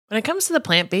When it comes to the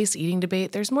plant-based eating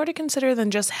debate, there's more to consider than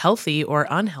just healthy or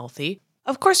unhealthy.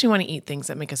 Of course, we want to eat things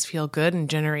that make us feel good and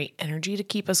generate energy to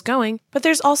keep us going, but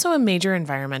there's also a major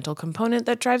environmental component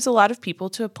that drives a lot of people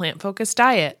to a plant-focused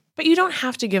diet. But you don't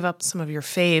have to give up some of your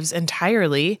faves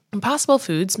entirely. Impossible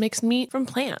Foods makes meat from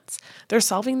plants. They're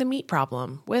solving the meat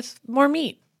problem with more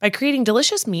meat. By creating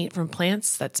delicious meat from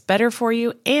plants that's better for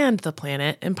you and the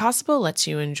planet, Impossible lets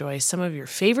you enjoy some of your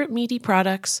favorite meaty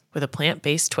products with a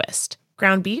plant-based twist.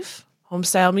 Ground beef,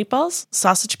 home-style meatballs,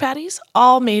 sausage patties,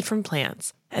 all made from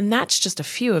plants. And that's just a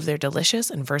few of their delicious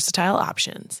and versatile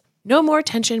options. No more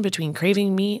tension between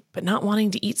craving meat but not wanting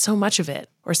to eat so much of it,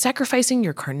 or sacrificing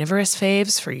your carnivorous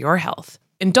faves for your health.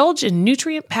 Indulge in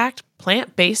nutrient-packed,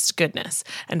 plant-based goodness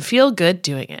and feel good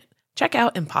doing it. Check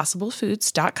out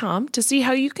impossiblefoods.com to see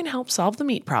how you can help solve the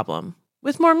meat problem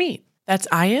with more meat. That's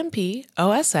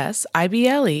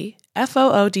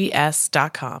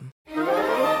IMPOSSIBLEFOODS.com.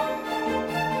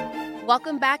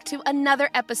 Welcome back to another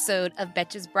episode of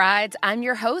Betches Brides. I'm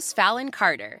your host, Fallon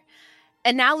Carter.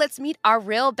 And now let's meet our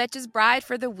real Betches Bride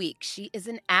for the week. She is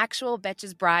an actual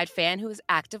Betches Bride fan who is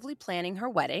actively planning her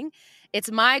wedding. It's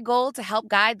my goal to help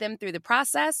guide them through the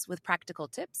process with practical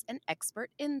tips and expert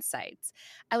insights.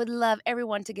 I would love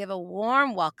everyone to give a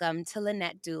warm welcome to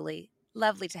Lynette Dooley.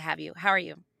 Lovely to have you. How are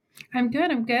you? I'm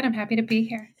good. I'm happy to be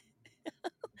here.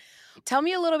 Tell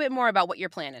me a little bit more about what you're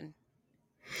planning.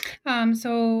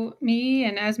 So me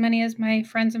and as many as my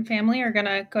friends and family are going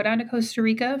to go down to Costa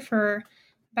Rica for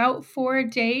about 4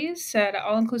 days at an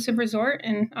all-inclusive resort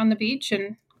and on the beach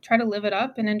and try to live it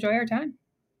up and enjoy our time.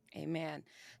 Amen.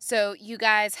 So you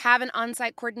guys have an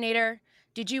on-site coordinator.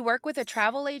 Did you work with a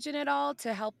travel agent at all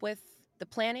to help with the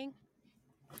planning?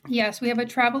 Yes, we have a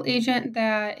travel agent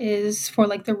that is for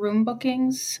like the room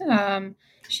bookings.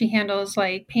 She handles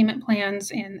like payment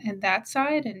plans and that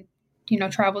side and,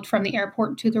 traveled from the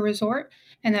airport to the resort.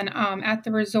 And then at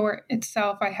the resort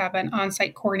itself, I have an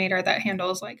on-site coordinator that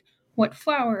handles like what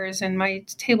flowers and my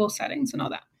table settings and all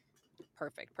that.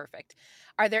 Perfect.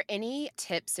 Are there any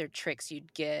tips or tricks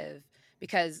you'd give?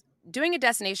 Because doing a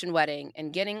destination wedding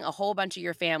and getting a whole bunch of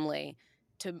your family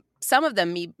to some of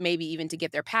them maybe even to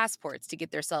get their passports, to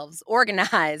get themselves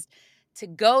organized, to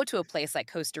go to a place like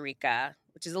Costa Rica,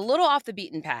 which is a little off the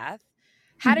beaten path.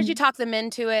 How did you talk them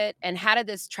into it? And how did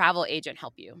this travel agent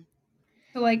help you?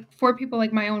 So like for people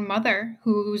like my own mother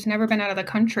who's never been out of the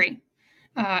country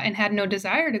and had no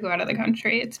desire to go out of the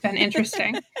country, it's been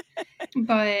interesting.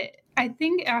 But I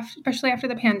think especially after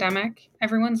the pandemic,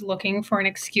 everyone's looking for an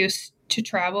excuse to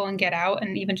travel and get out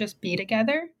and even just be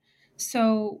together.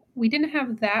 So we didn't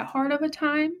have that hard of a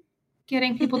time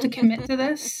getting people to commit to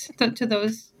this, to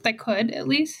those that could at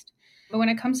least. But when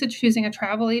it comes to choosing a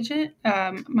travel agent,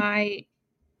 my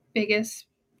biggest,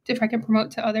 if I can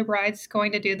promote to other brides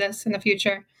going to do this in the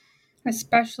future,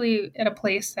 especially at a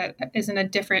place that is in a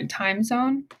different time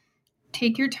zone,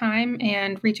 take your time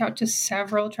and reach out to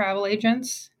several travel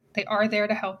agents. They are there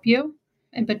to help you,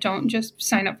 but don't just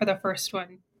sign up for the first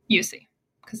one you see,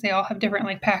 because they all have different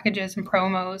like packages and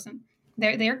promos, and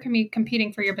they're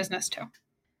competing for your business too.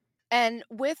 And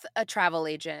with a travel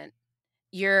agent,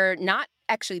 you're not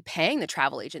actually paying the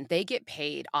travel agent. They get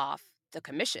paid off the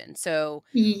commission. So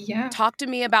yeah, talk to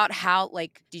me about how,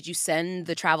 like, did you send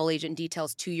the travel agent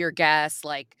details to your guests?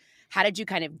 Like, how did you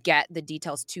kind of get the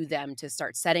details to them to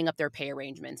start setting up their pay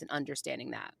arrangements and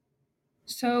understanding that?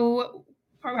 So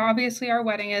obviously our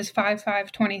wedding is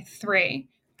 5/5/23.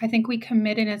 I think we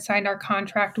committed and signed our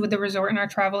contract with the resort and our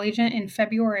travel agent in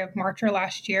February of March or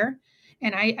last year.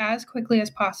 And I, as quickly as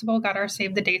possible, got our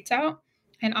save the dates out.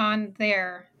 And on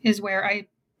there is where I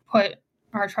put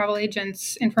our travel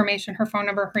agent's information, her phone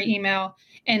number, her email,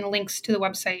 and links to the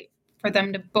website for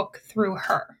them to book through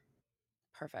her.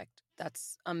 Perfect.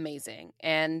 That's amazing.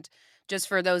 And just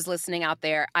for those listening out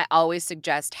there, I always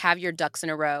suggest have your ducks in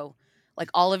a row, like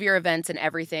all of your events and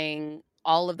everything,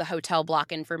 all of the hotel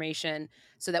block information,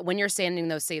 so that when you're sending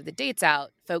those save the dates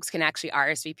out, folks can actually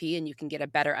RSVP and you can get a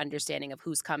better understanding of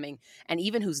who's coming and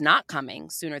even who's not coming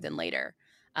sooner than later,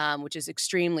 which is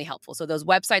extremely helpful. So those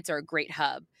websites are a great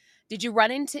hub. Did you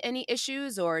run into any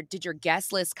issues, or did your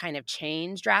guest list kind of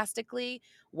change drastically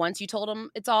once you told them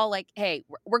it's all like, hey,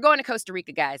 we're going to Costa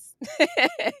Rica, guys?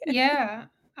 Yeah.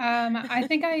 I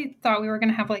think I thought we were going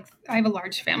to have I have a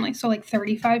large family, so like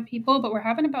 35 people, but we're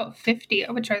having about 50,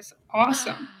 which is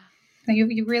awesome.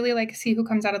 You really like see who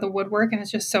comes out of the woodwork and is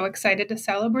just so excited to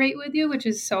celebrate with you, which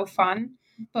is so fun.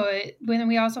 But when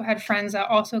we also had friends that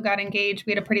also got engaged,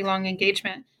 we had a pretty long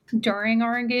engagement during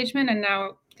our engagement, and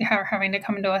now they're having to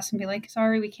come to us and be like,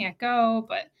 sorry, we can't go,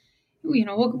 but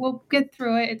we'll get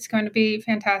through it. It's going to be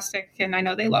fantastic. And I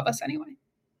know they love us anyway.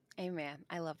 Amen.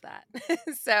 I love that.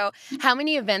 So how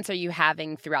many events are you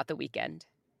having throughout the weekend?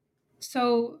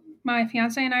 So my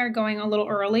fiance and I are going a little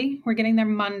early. We're getting there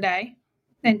Monday.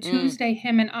 Then Tuesday,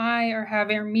 him and I are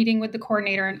having a meeting with the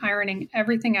coordinator and ironing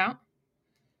everything out.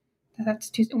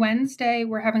 That's Tuesday. Wednesday,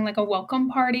 we're having like a welcome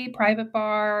party, private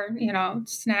bar,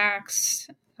 snacks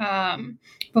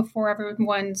before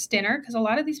everyone's dinner. Because a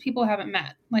lot of these people haven't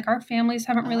met. Like our families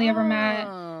haven't really ever met.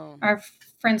 Oh. Our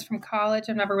friends from college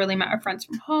have never really met our friends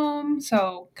from home.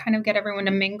 So kind of get everyone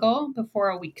to mingle before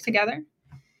a week together.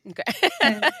 Okay.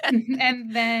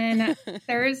 And then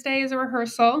Thursday is a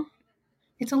rehearsal.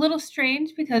 It's a little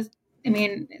strange because,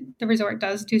 the resort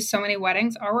does do so many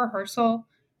weddings. Our rehearsal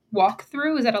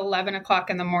walkthrough is at 11 o'clock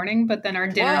in the morning, but then our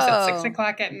dinner is at 6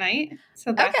 o'clock at night.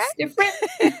 So that's different.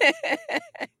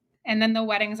 And then the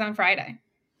wedding's on Friday.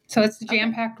 So it's a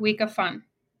jam-packed week of fun.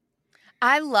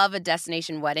 I love a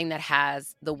destination wedding that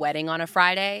has the wedding on a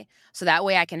Friday. So that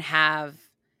way I can have,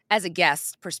 as a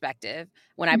guest perspective,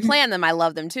 when I plan them, I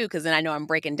love them too, because then I know I'm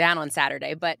breaking down on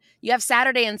Saturday. But you have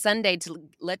Saturday and Sunday to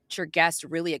let your guests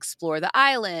really explore the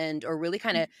island or really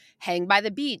kind of hang by the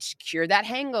beach, cure that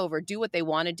hangover, do what they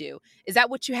want to do. Is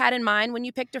that what you had in mind when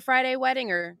you picked a Friday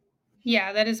wedding, or?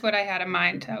 Yeah, that is what I had in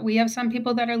mind. We have some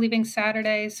people that are leaving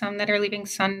Saturday, some that are leaving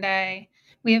Sunday.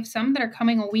 We have some that are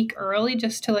coming a week early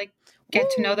just to get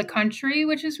to know the country,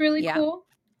 which is really cool.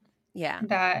 Yeah.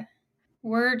 That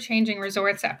we're changing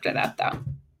resorts after that, though.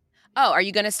 Oh, are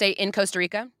you going to stay in Costa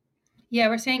Rica? Yeah,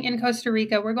 we're staying in Costa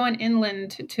Rica. We're going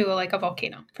inland to a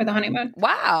volcano for the honeymoon.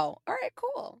 Wow. All right,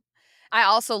 cool. I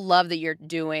also love that you're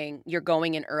going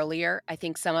in earlier. I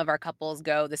think some of our couples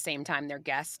go the same time their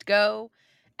guests go.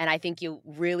 And I think you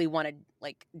really want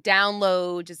to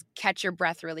download, just catch your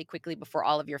breath really quickly before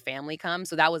all of your family comes.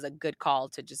 So that was a good call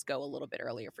to just go a little bit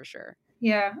earlier for sure.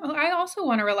 Yeah. I also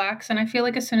want to relax. And I feel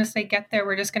like as soon as they get there,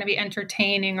 we're just going to be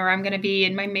entertaining, or I'm going to be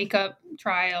in my makeup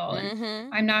trial.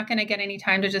 And I'm not going to get any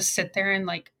time to just sit there and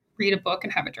read a book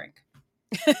and have a drink,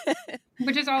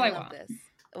 which is all I want.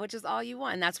 Which is all you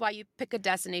want. And that's why you pick a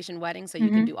destination wedding, so you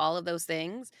can do all of those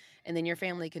things, and then your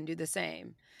family can do the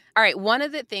same. All right. One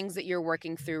of the things that you're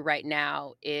working through right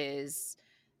now is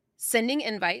sending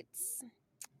invites.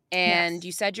 And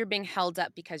you said you're being held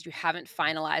up because you haven't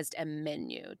finalized a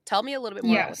menu. Tell me a little bit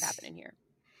more about what's happening here.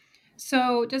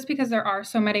 So just because there are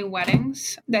so many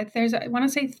weddings, that there's, I want to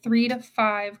say 3 to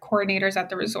 5 coordinators at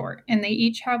the resort, and they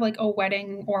each have a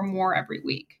wedding or more every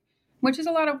week, which is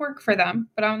a lot of work for them.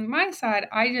 But on my side,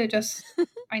 I need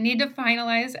to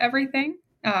finalize everything,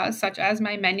 such as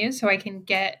my menu, so I can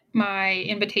get my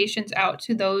invitations out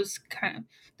to those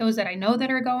that I know that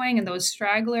are going and those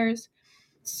stragglers.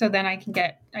 So then I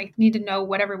need to know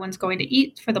what everyone's going to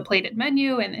eat for the plated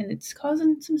menu, and it's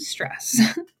causing some stress.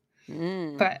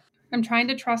 But I'm trying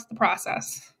to trust the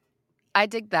process. I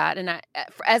dig that. And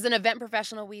as an event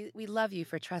professional, we love you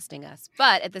for trusting us.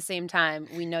 But at the same time,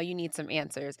 we know you need some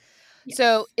answers. Yes.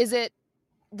 So is it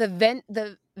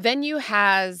the venue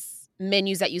has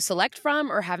menus that you select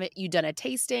from, or haven't you done a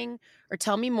tasting? Or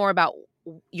tell me more about,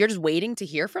 you're just waiting to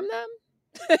hear from them?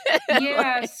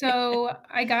 Yeah, so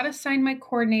I got assigned my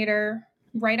coordinator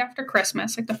right after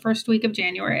Christmas, the first week of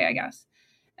January, I guess.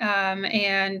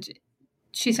 And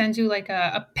she sends you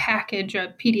a package,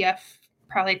 a PDF,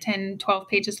 probably 10, 12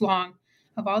 pages long,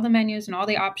 of all the menus and all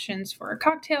the options for a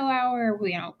cocktail hour,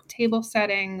 table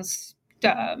settings,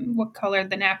 what color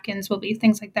the napkins will be,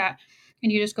 things like that.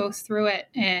 And you just go through it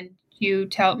and you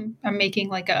tell, I'm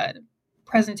making a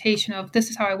presentation of, this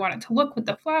is how I want it to look with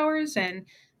the flowers, and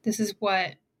this is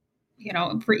what,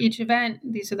 for each event,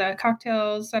 these are the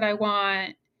cocktails that I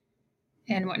want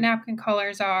and what napkin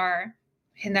colors are.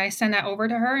 And then I send that over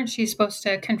to her, and she's supposed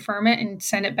to confirm it and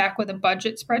send it back with a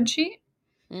budget spreadsheet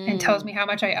and tells me how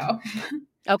much I owe.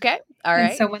 Okay. All right.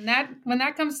 And so when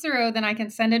that comes through, then I can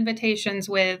send invitations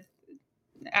with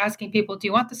asking people, do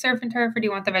you want the surf and turf or do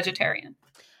you want the vegetarian?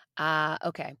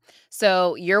 Okay.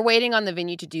 So you're waiting on the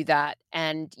venue to do that,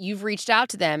 and you've reached out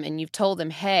to them and you've told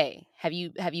them, hey, have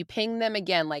you pinged them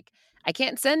again? I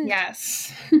can't send.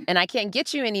 Yes. And I can't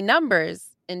get you any numbers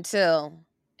until,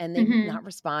 and they've not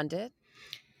responded.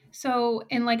 So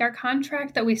in our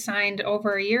contract that we signed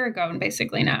over a year ago, and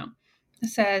basically now, it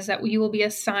says that you will be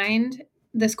assigned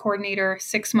this coordinator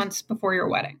 6 months before your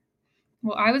wedding.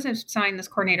 Well, I was assigned this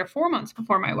coordinator 4 months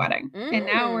before my wedding. And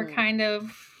now we're kind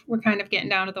of getting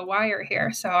down to the wire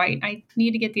here. So I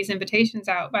need to get these invitations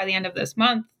out by the end of this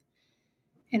month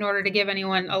in order to give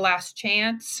anyone a last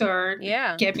chance or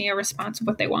get me a response of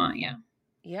what they want. Yeah.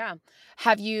 Yeah.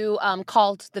 Have you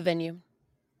called the venue?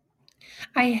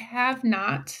 I have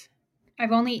not.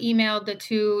 I've only emailed the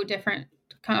 2 different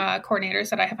coordinators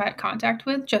that I have had contact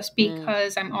with, just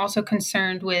because I'm also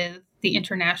concerned with the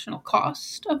international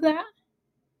cost of that.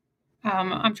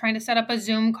 I'm trying to set up a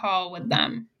Zoom call with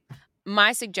them.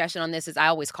 My suggestion on this is I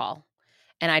always call,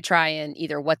 and I try and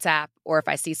either WhatsApp, or if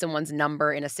I see someone's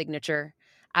number in a signature,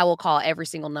 I will call every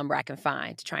single number I can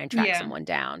find to try and track someone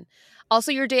down.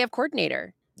 Also, your day of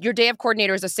coordinator. Your day of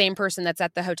coordinator is the same person that's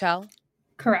at the hotel?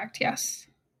 Correct, yes.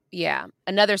 Yeah.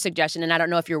 Another suggestion, and I don't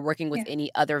know if you're working with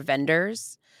any other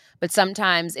vendors, but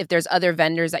sometimes if there's other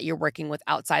vendors that you're working with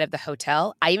outside of the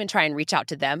hotel, I even try and reach out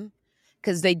to them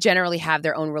because they generally have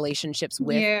their own relationships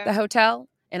with the hotel.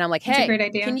 And I'm like, hey, great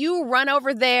idea. Can you run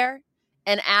over there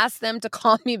and ask them to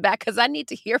call me back? Because I need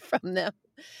to hear from them.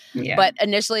 Yeah. But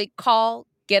initially call,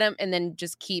 get them, and then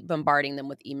just keep bombarding them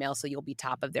with email so you'll be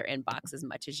top of their inbox as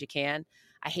much as you can.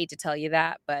 I hate to tell you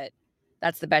that, but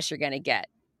that's the best you're going to get.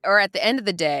 Or at the end of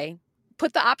the day,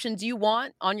 put the options you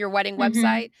want on your wedding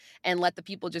website and let the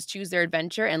people just choose their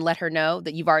adventure, and let her know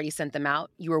that you've already sent them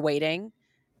out. You were waiting.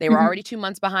 They were already 2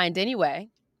 months behind anyway.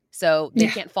 So they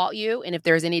can't fault you. And if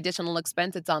there's any additional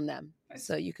expense, it's on them.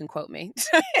 So you can quote me.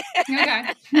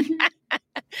 Okay.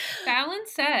 Fallon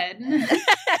said.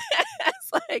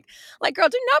 It's like, girl,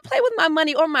 do not play with my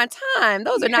money or my time.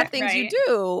 Those are not things you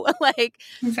do.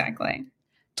 Exactly.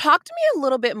 Talk to me a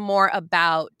little bit more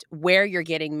about where you're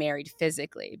getting married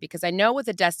physically, because I know with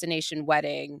a destination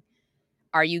wedding,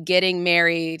 are you getting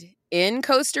married in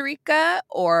Costa Rica,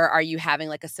 or are you having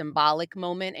like a symbolic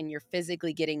moment and you're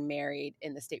physically getting married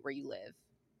in the state where you live?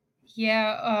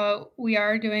 Yeah, we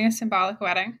are doing a symbolic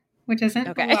wedding, which isn't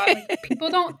a lot. People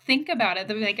don't think about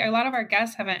it. A lot of our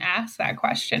guests haven't asked that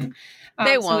question.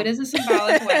 They won't. So it is a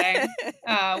symbolic wedding.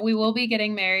 We will be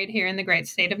getting married here in the great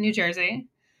state of New Jersey.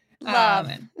 Love.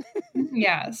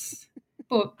 Yes.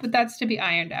 But that's to be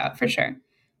ironed out for sure.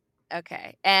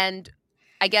 Okay. And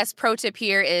I guess pro tip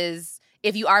here is,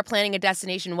 if you are planning a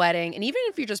destination wedding, and even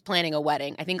if you're just planning a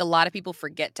wedding, I think a lot of people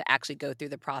forget to actually go through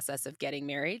the process of getting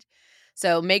married.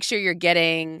 So make sure you're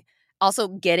getting a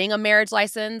marriage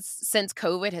license. Since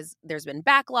COVID there's been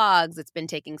backlogs. It's been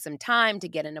taking some time to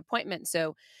get an appointment.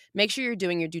 So make sure you're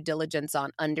doing your due diligence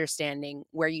on understanding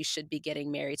where you should be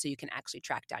getting married so you can actually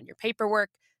track down your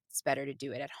paperwork. It's better to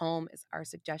do it at home, is our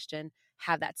suggestion.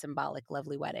 Have that symbolic,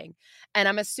 lovely wedding. And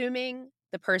I'm assuming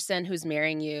the person who's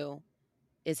marrying you,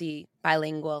 is he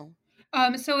bilingual?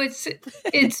 So it's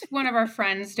one of our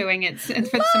friends doing it. It's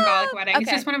for the symbolic wedding. Okay.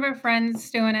 It's just one of our friends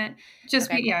doing it.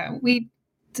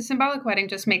 The symbolic wedding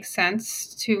just makes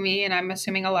sense to me, and I'm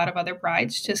assuming a lot of other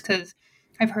brides, just because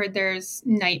I've heard there's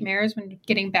nightmares when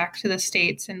getting back to the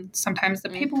States, and sometimes the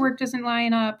paperwork doesn't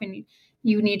line up, and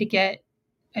you need to get,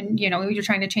 and you're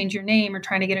trying to change your name or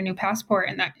trying to get a new passport,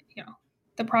 and that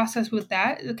the process with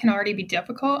that can already be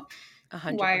difficult.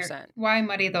 100%. Why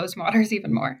muddy those waters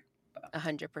even more?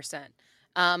 100%.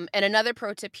 And another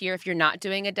pro tip here, if you're not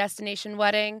doing a destination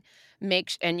wedding,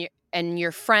 and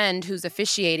your friend who's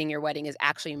officiating your wedding is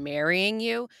actually marrying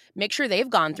you, make sure they've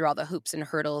gone through all the hoops and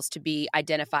hurdles to be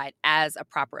identified as a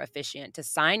proper officiant, to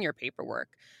sign your paperwork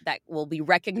that will be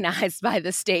recognized by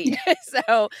the state.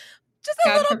 So just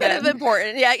a little bit of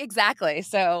important. Yeah, exactly.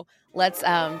 So let's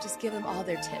just give them all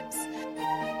their tips.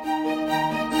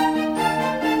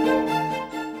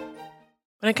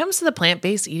 When it comes to the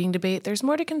plant-based eating debate, there's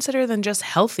more to consider than just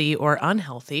healthy or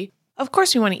unhealthy. Of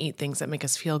course, we want to eat things that make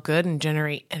us feel good and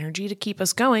generate energy to keep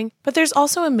us going, but there's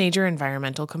also a major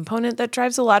environmental component that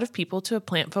drives a lot of people to a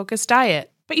plant-focused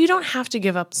diet. But you don't have to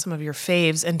give up some of your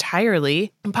faves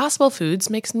entirely. Impossible Foods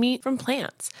makes meat from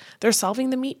plants. They're solving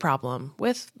the meat problem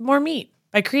with more meat.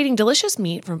 By creating delicious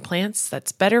meat from plants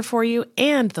that's better for you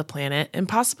and the planet,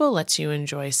 Impossible lets you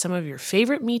enjoy some of your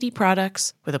favorite meaty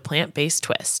products with a plant-based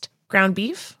twist. Ground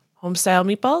beef, home-style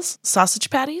meatballs, sausage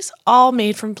patties, all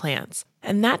made from plants.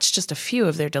 And that's just a few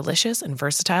of their delicious and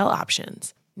versatile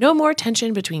options. No more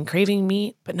tension between craving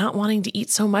meat but not wanting to eat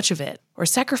so much of it, or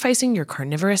sacrificing your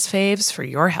carnivorous faves for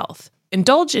your health.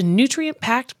 Indulge in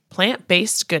nutrient-packed,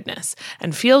 plant-based goodness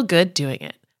and feel good doing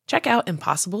it. Check out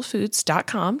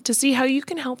ImpossibleFoods.com to see how you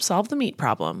can help solve the meat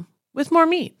problem with more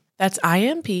meat. That's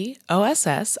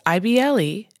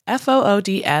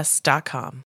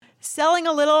ImpossibleFoods.com. Selling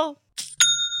a little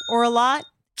or a lot?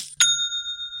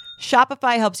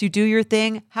 Shopify helps you do your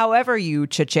thing however you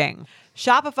cha-ching.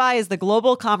 Shopify is the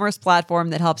global commerce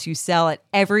platform that helps you sell at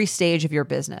every stage of your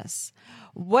business.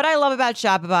 What I love about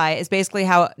Shopify is basically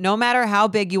how no matter how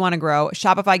big you want to grow,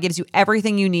 Shopify gives you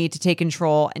everything you need to take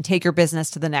control and take your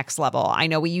business to the next level. I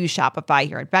know we use Shopify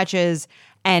here at Betches,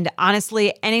 And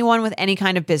honestly, anyone with any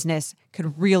kind of business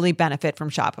could really benefit from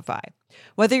Shopify.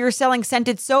 Whether you're selling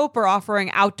scented soap or offering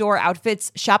outdoor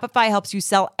outfits, Shopify helps you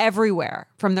sell everywhere,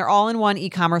 from their all-in-one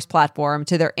e-commerce platform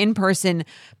to their in-person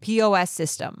POS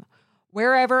system.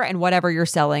 Wherever and whatever you're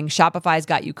selling, Shopify's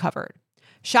got you covered.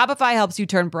 Shopify helps you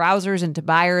turn browsers into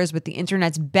buyers with the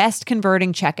internet's best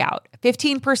converting checkout,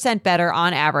 15% better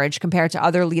on average compared to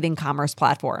other leading commerce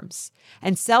platforms.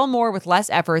 And sell more with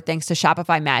less effort thanks to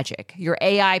Shopify Magic, your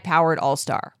AI-powered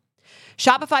all-star.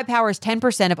 Shopify powers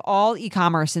 10% of all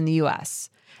e-commerce in the US.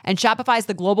 And Shopify is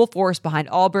the global force behind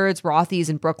Allbirds, Rothy's,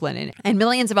 and Brooklyn, and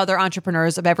millions of other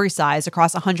entrepreneurs of every size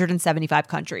across 175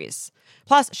 countries.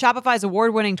 Plus, Shopify's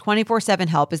award-winning 24/7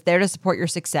 help is there to support your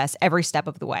success every step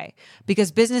of the way.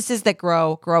 Because businesses that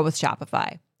grow, grow with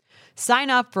Shopify. Sign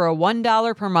up for a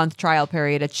 $1 per month trial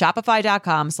period at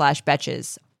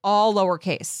shopify.com/betches, all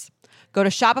lowercase. Go to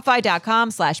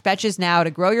shopify.com/betches now to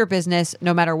grow your business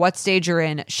no matter what stage you're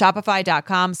in.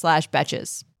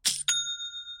 Shopify.com/betches.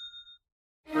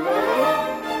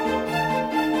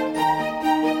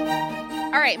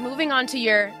 All right, moving on to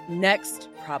your next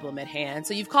problem at hand.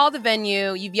 So you've called the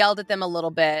venue, you've yelled at them a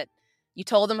little bit, you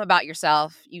told them about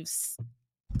yourself, you've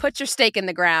put your stake in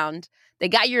the ground, they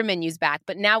got your menus back,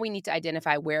 but now we need to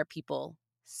identify where people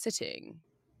sitting.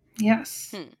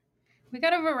 Yes. We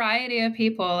got a variety of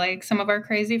people, like some of our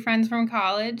crazy friends from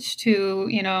college to,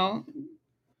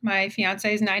 my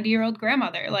fiance's 90-year-old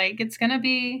grandmother. Like it's going to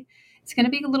be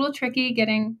a little tricky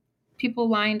getting people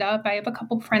lined up. I have a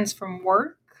couple friends from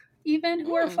work even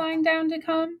who are flying down to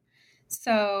come.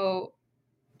 So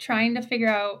trying to figure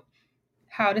out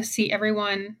how to seat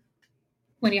everyone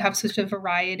when you have such a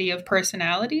variety of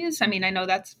personalities. I mean, I know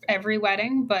that's every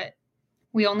wedding, but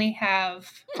we only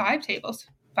have 5 tables.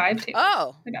 5 tables.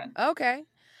 Oh, okay.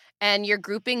 And you're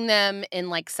grouping them in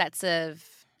like sets of,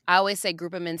 I always say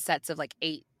group them in sets of like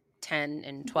 8, 10,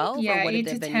 and 12? Yeah, or what 8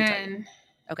 did the to venue 10. tell you?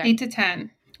 Okay. 8 to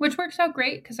 10, which works out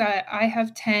great because I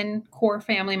have 10 core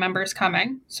family members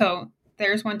coming. So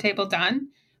there's one table done.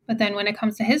 But then when it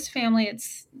comes to his family,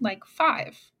 it's like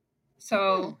 5.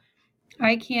 So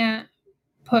I can't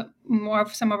put more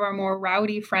of some of our more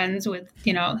rowdy friends with,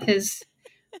 his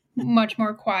much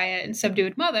more quiet and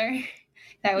subdued mother.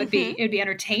 That would be, it'd be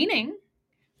entertaining,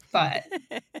 but.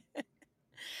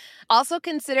 Also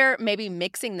consider maybe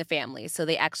mixing the families so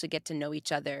they actually get to know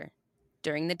each other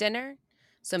during the dinner.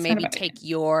 So maybe take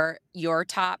your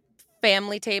top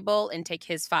family table and take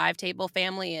his 5-table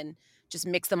family and just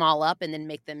mix them all up and then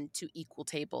make them 2 equal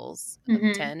tables of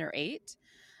 10 or 8.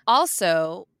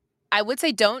 Also, I would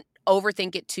say don't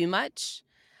overthink it too much.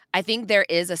 I think there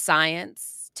is a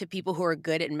science to people who are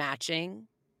good at matching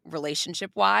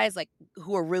relationship-wise, like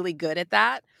who are really good at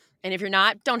that. And if you're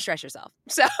not, don't stress yourself.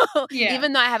 So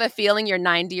even though I have a feeling your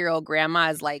 90-year-old grandma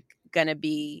is like going to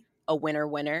be a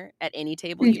winner at any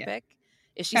table you pick,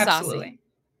 is she saucy?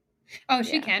 Oh,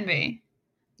 she can be.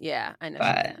 Yeah, I know she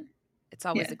can. It's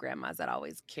always the grandmas that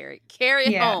always carry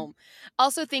it home.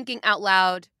 Also thinking out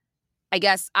loud, I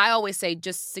guess I always say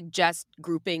just suggest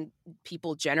grouping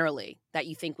people generally that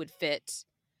you think would fit.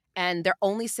 And they're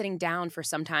only sitting down for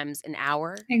sometimes an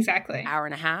hour. Exactly. Hour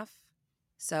and a half.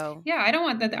 So. Yeah, I don't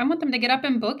want that. I want them to get up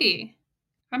and boogie.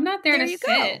 I'm not there to sit.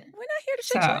 Go. We're not here to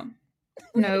chit-chat.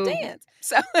 We're here to dance.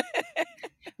 So.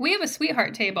 We have a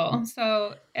sweetheart table.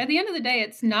 So at the end of the day,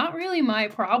 it's not really my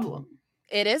problem.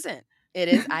 It isn't. It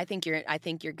is. I think you're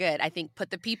good. I think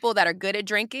put the people that are good at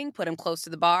drinking, put them close to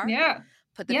the bar. Yeah.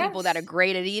 Put the people that are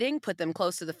great at eating, put them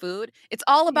close to the food. It's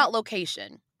all about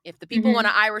location. If the people want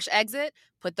an Irish exit,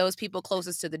 put those people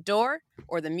closest to the door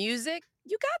or the music.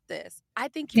 You got this. I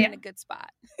think you're in a good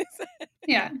spot.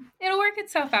 Yeah. It'll work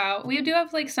itself out. We do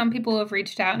have like some people who have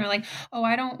reached out and are like, oh,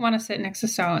 I don't want to sit next to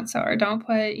so-and-so, or don't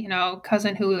put,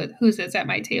 cousin who's is at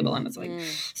my table. And it's like,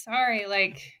 sorry,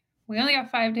 like we only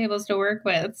got 5 tables to work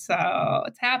with. So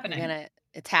it's happening.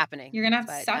 It's happening. You're going to have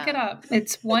to suck it up.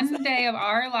 It's one day of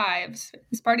our lives.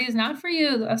 This party is not for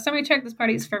you. Somebody check, this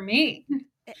party is for me.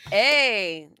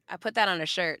 Hey, I put that on a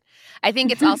shirt. I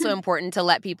think it's also important to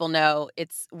let people know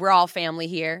we're all family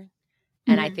here.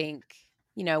 And I think,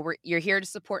 you're here to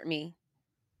support me.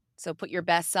 So put your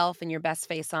best self and your best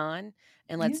face on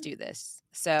and let's do this.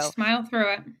 So smile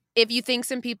through it. If you think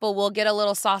some people will get a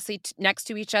little saucy next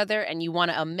to each other and you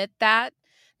want to omit that,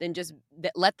 then just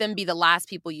let them be the last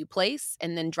people you place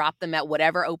and then drop them at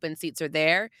whatever open seats are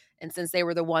there. And since they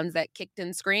were the ones that kicked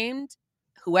and screamed,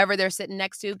 whoever they're sitting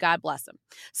next to, God bless them.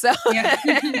 So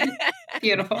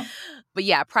Beautiful. But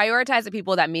yeah, prioritize the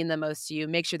people that mean the most to you.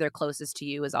 Make sure they're closest to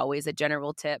you is always a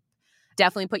general tip.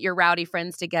 Definitely put your rowdy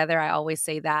friends together. I always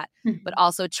say that. Mhm. But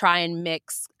also try and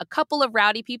mix a couple of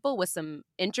rowdy people with some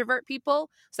introvert people.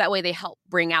 So that way they help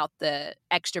bring out the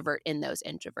extrovert in those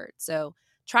introverts. So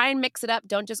try and mix it up.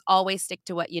 Don't just always stick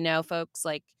to what you know, folks.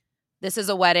 Like, this is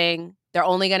a wedding. They're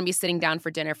only going to be sitting down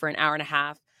for dinner for an hour and a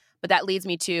half. But that leads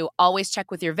me to always check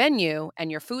with your venue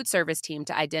and your food service team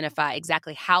to identify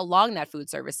exactly how long that food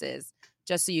service is,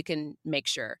 just so you can make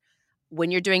sure. When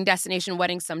you're doing destination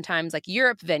weddings, sometimes like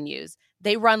Europe venues,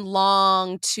 they run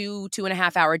long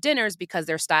 2.5 hour dinners because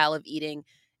their style of eating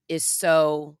is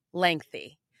so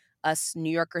lengthy. Us New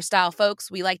Yorker style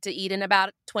folks, we like to eat in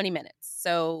about 20 minutes.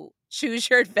 So choose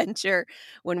your adventure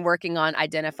when working on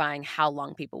identifying how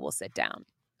long people will sit down.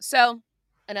 So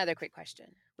another quick question.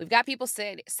 We've got people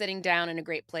sitting down in a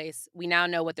great place. We now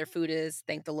know what their food is,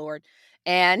 thank the Lord.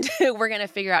 And we're going to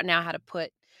figure out now how to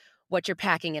put what you're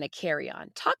packing in a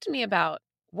carry-on. Talk to me about,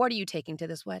 what are you taking to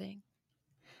this wedding?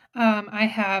 I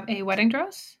have a wedding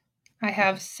dress. I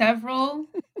have several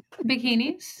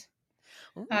bikinis.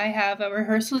 Ooh. I have a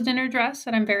rehearsal dinner dress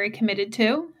that I'm very committed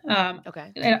to.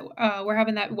 Okay. We're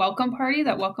having that welcome party.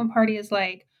 That welcome party is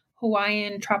like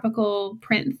Hawaiian tropical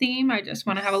print theme. I just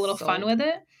want to have a little fun with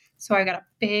it. So I got a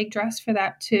big dress for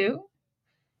that too.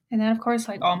 And then, of course,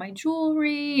 like all my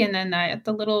jewelry, and then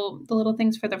the little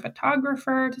things for the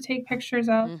photographer to take pictures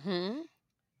of. Mm-hmm.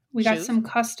 We got Shoes? some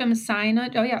custom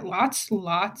signage. Oh yeah,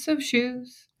 lots of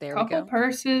shoes. There we Couple go.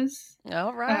 purses.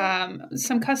 All right.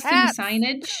 Some custom Hats.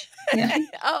 signage. Yeah,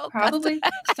 Oh, probably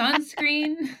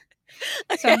sunscreen.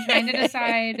 So I'm trying to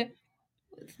decide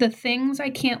the things I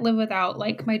can't live without,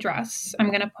 like my dress.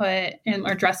 I'm gonna put in,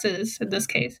 or dresses in this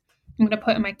case. I'm gonna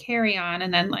put in my carry-on,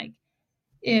 and then like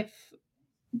if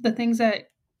the things that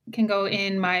can go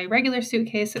in my regular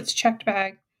suitcase, it's checked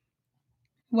bag.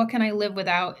 What can I live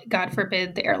without? God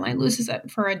forbid the airline loses it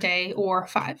for a day or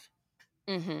 5.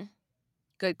 Mm-hmm.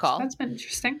 Good So call. that's been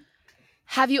interesting.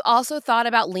 Have you also thought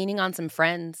about leaning on some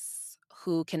friends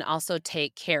who can also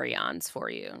take carry-ons for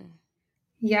you?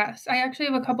 Yes, I actually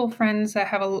have a couple friends that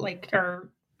have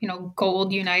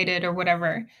Gold United or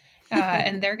whatever,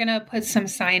 and they're gonna put some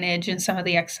signage and some of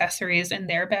the accessories in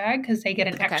their bag because they get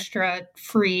an extra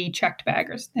free checked bag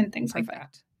and things like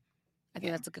that. I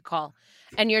think that's a good call.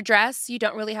 And your dress, you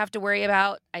don't really have to worry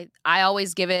about. I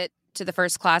always give it to the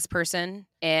first class person,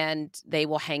 and they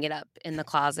will hang it up in the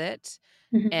closet.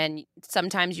 Mhm. And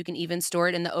sometimes you can even store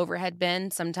it in the overhead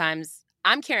bin. Sometimes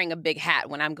I'm carrying a big hat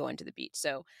when I'm going to the beach.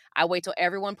 So I wait till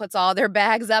everyone puts all their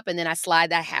bags up, and then I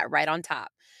slide that hat right on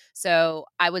top. So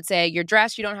I would say your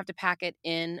dress, you don't have to pack it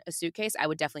in a suitcase. I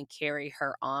would definitely carry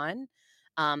her on.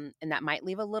 And that might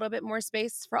leave a little bit more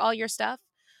space for all your stuff.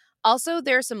 Also,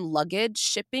 there's some luggage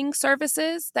shipping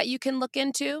services that you can look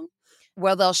into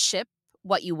where they'll ship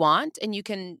what you want, and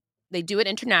they do it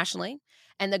internationally.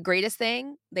 And the greatest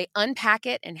thing, they unpack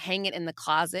it and hang it in the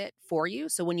closet for you.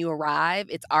 So when you arrive,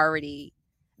 it's already,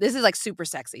 this is like super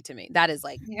sexy to me. That is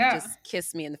like, just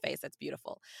kiss me in the face. That's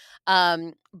beautiful.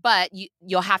 But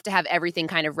you'll have to have everything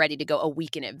kind of ready to go a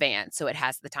week in advance, so it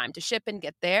has the time to ship and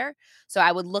get there. So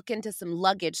I would look into some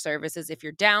luggage services if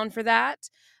you're down for that.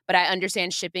 But I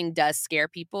understand shipping does scare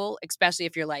people, especially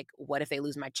if you're like, what if they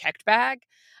lose my checked bag?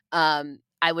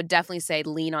 I would definitely say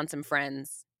lean on some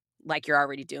friends like you're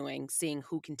already doing, seeing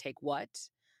who can take what.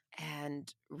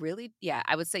 And really,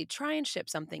 I would say try and ship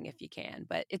something if you can.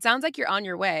 But it sounds like you're on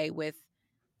your way with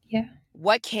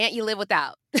what can't you live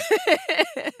without?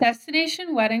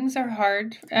 Destination weddings are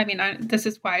hard. I mean, this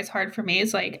is why it's hard for me.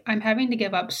 Is like I'm having to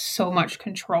give up so much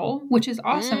control, which is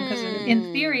awesome because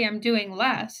in theory I'm doing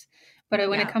less. But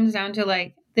when it comes down to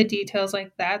like the details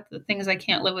like that, the things I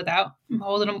can't live without, I'm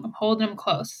holding them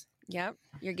close. Yep.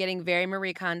 You're getting very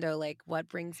Marie Kondo, like, what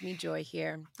brings me joy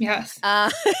here? Yes.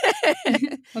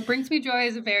 What brings me joy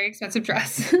is a very expensive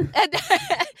dress.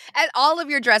 And all of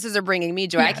your dresses are bringing me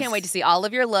joy. Yes. I can't wait to see all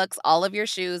of your looks, all of your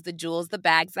shoes, the jewels, the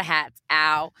bags, the hats.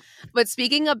 Ow. But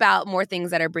speaking about more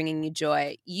things that are bringing you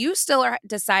joy, you still are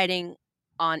deciding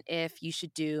on if you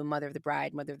should do Mother of the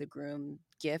Bride, Mother of the Groom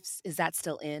gifts. Is that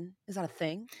still in? Is that a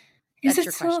thing? Is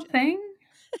it still a thing?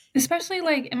 Especially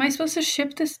like, am I supposed to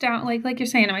ship this down? Like you're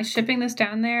saying, am I shipping this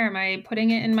down there? Am I putting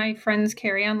it in my friend's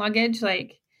carry-on luggage?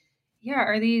 Like,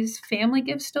 are these family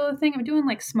gifts still a thing? I'm doing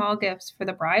like small gifts for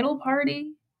the bridal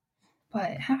party,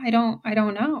 but I don't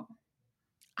know.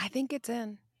 I think it's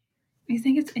in. You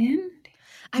think it's in?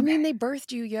 I mean, they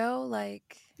birthed you, yo.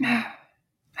 Like,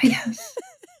 yes.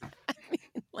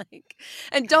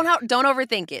 And don't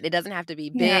overthink it. It doesn't have to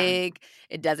be big.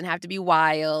 It doesn't have to be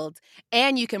wild.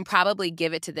 And you can probably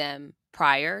give it to them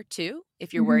prior to,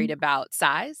 if you're worried about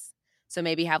size. So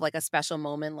maybe have like a special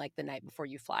moment like the night before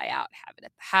you fly out, have it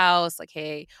at the house. Like,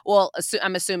 hey, well,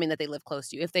 I'm assuming that they live close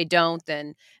to you. If they don't,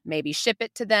 then maybe ship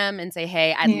it to them and say,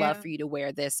 hey, I'd love for you to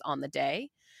wear this on the day.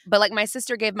 But like my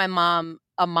sister gave my mom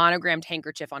a monogrammed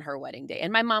handkerchief on her wedding day.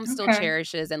 And my mom still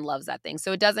cherishes and loves that thing.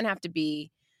 So it doesn't have to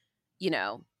be, you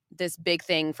know, this big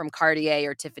thing from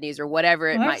Cartier or Tiffany's or whatever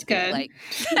it might be. Like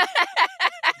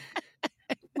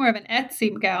more of an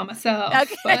Etsy gal myself.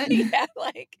 Okay, but yeah,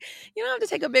 like you don't have to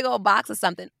take a big old box of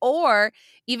something, or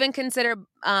even consider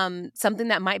something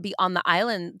that might be on the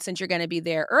island since you're going to be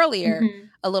there earlier.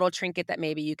 A little trinket that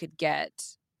maybe you could get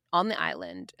on the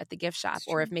island at the gift shop,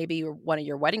 or if maybe one of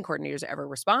your wedding coordinators ever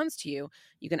responds to you,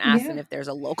 you can ask them if there's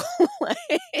a local.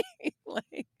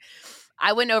 like,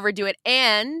 I wouldn't overdo it,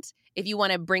 and if you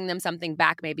want to bring them something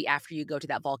back, maybe after you go to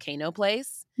that volcano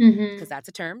place, because that's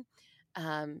a term.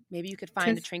 Maybe you could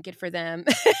find a trinket for them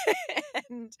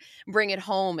and bring it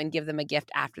home and give them a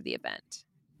gift after the event.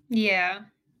 Yeah.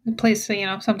 The place, you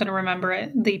know, something to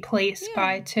remember the place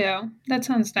by too. That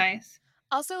sounds nice.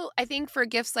 Also, I think for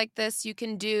gifts like this, you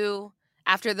can do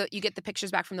after you get the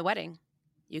pictures back from the wedding.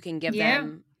 You can give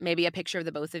them maybe a picture of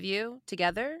the both of you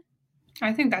together.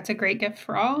 I think that's a great gift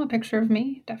for all. A picture of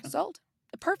me, definitely. Sold.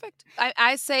 Perfect.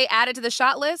 I say add it to the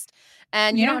shot list,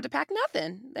 and you don't have to pack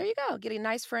nothing. There you go. Get a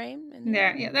nice frame. And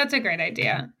yeah, that's a great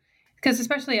idea. Because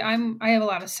especially I have a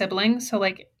lot of siblings, so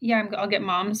like I'll get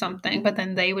mom something, but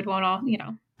then they would want all, you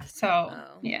know. So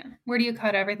where do you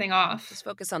cut everything off? Just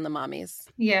focus on the mommies.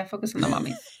 Yeah, focus on the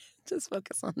mommies. Just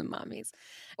focus on the mommies,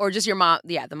 or just your mom.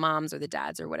 Yeah, the moms or the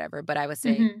dads or whatever. But I would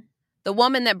say the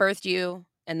woman that birthed you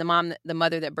and the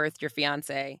mother that birthed your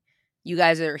fiance, you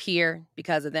guys are here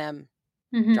because of them.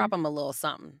 Drop them a little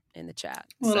something in the chat.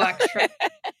 A little extra.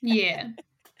 Yeah.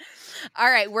 All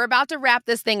right. We're about to wrap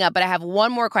this thing up, but I have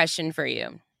one more question for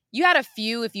you. You had a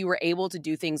few if you were able to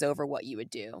do things over what you would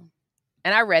do.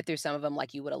 And I read through some of them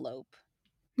like you would elope.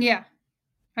 Yeah,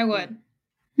 I would.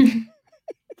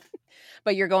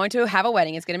 But you're going to have a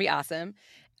wedding. It's going to be awesome.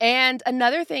 And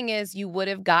another thing is you would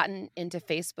have gotten into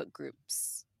Facebook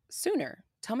groups sooner.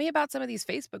 Tell me about some of these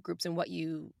Facebook groups and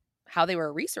how they were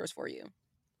a resource for you.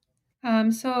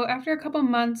 So after a couple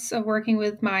months of working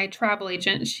with my travel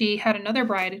agent, she had another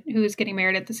bride who was getting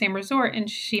married at the same resort. And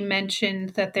she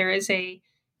mentioned that there is a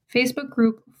Facebook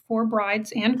group for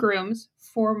brides and grooms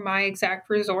for my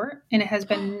exact resort. And it has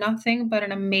been nothing but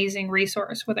an amazing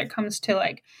resource when it comes to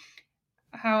like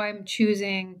how I'm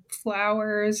choosing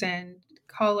flowers and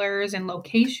colors and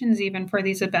locations even for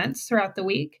these events throughout the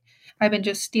week. I've been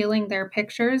just stealing their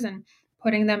pictures and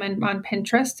putting them on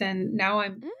Pinterest, and now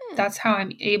that's how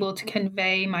I'm able to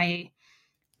convey my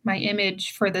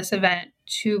image for this event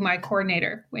to my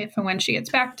coordinator if and when she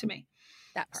gets back to me.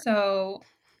 That part. So,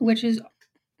 which is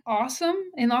awesome,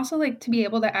 and also like to be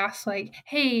able to ask like,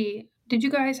 hey, did you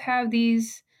guys have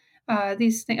these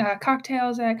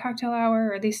cocktails at cocktail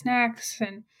hour or these snacks,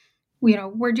 and you know,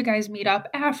 where'd you guys meet up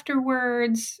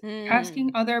afterwards?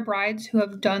 Asking other brides who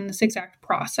have done this exact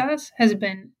process has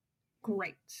been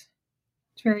great.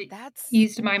 That's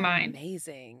eased my mind.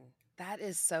 Amazing. That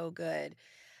is so good.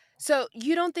 So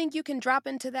you don't think you can drop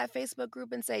into that Facebook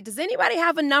group and say, does anybody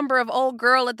have a number of old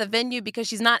girl at the venue because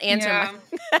she's not answering?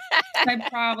 I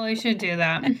probably should do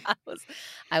that.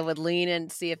 I would lean in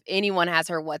and see if anyone has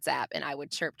her WhatsApp, and I would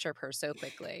chirp her so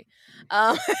quickly.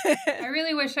 I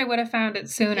really wish I would have found it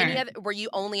sooner. Were you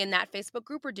only in that Facebook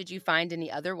group, or did you find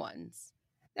any other ones?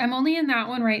 I'm only in that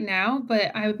one right now,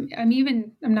 but I'm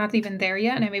not even there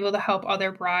yet, and I'm able to help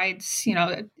other brides. You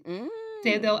know,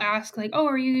 they'll ask like, "Oh,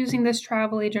 are you using this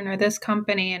travel agent or this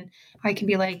company?" And I can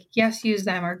be like, "Yes, use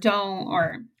them," or "Don't,"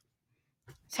 or.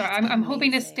 So I'm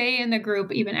hoping to stay in the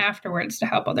group even afterwards to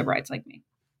help other brides like me.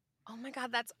 Oh my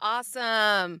God, that's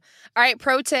awesome! All right,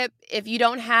 pro tip: if you're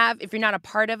not a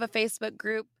part of a Facebook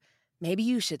group, maybe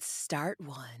you should start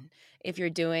one. If you're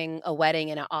doing a wedding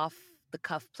in an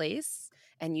off-the-cuff place,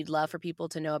 and you'd love for people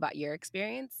to know about your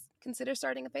experience, consider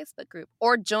starting a Facebook group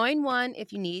or join one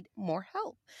if you need more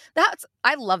help.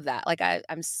 I love that. Like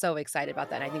I'm so excited about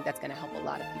that. And I think that's going to help a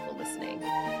lot of people listening.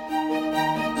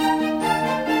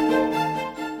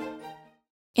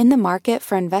 In the market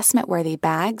for investment-worthy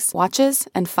bags, watches,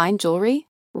 and fine jewelry,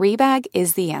 Rebag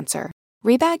is the answer.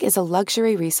 Rebag is a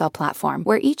luxury resale platform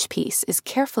where each piece is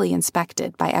carefully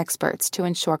inspected by experts to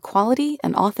ensure quality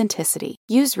and authenticity.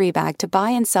 Use Rebag to buy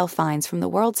and sell finds from the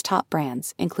world's top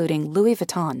brands, including Louis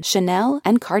Vuitton, Chanel,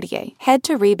 and Cartier. Head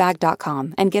to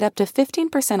Rebag.com and get up to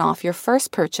 15% off your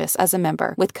first purchase as a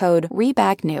member with code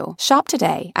REBAGNEW. Shop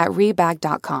today at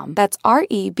Rebag.com. That's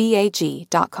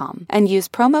REBAG.com. And use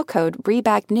promo code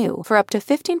REBAGNEW for up to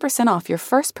 15% off your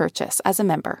first purchase as a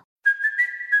member.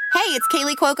 Hey, it's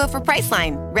Kaylee Cuoco for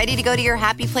Priceline. Ready to go to your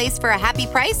happy place for a happy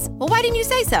price? Well, why didn't you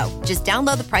say so? Just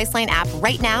download the Priceline app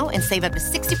right now and save up to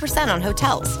 60% on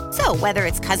hotels. So whether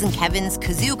it's Cousin Kevin's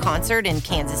Kazoo Concert in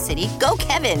Kansas City, go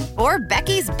Kevin, or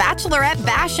Becky's Bachelorette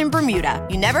Bash in Bermuda,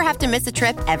 you never have to miss a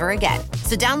trip ever again.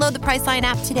 So download the Priceline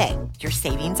app today. Your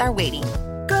savings are waiting.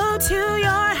 Go to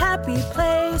your happy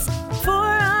place for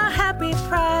a happy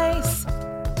price.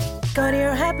 Go to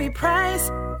your happy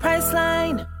price,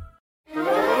 Priceline.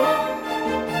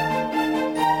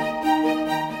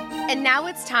 And now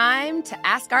it's time to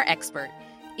Ask Our Expert.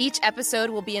 Each episode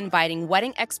will be inviting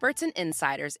wedding experts and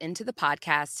insiders into the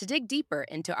podcast to dig deeper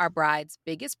into our bride's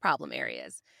biggest problem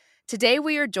areas. Today,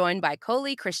 we are joined by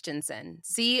Coley Christensen,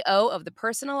 CEO of the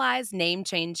personalized name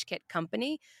change kit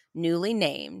company, Newly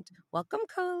Named. Welcome,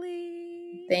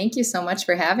 Coley. Thank you so much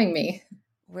for having me.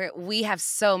 We have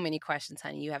so many questions,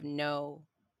 honey. You have no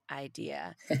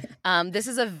idea. This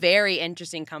is a very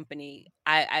interesting company.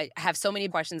 I have so many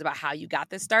questions about how you got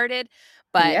this started,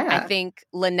 but I think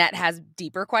Lynette has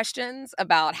deeper questions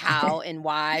about how and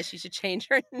why she should change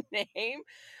her name.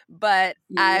 But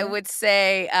I would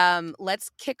say let's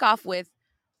kick off with,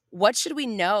 what should we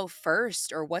know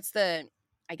first? Or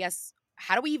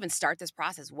how do we even start this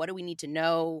process? What do we need to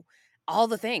know? All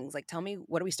the things. Like, tell me,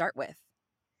 what do we start with?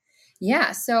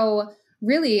 Yeah. So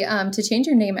really, to change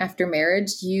your name after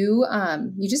marriage, you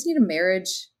just need a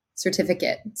marriage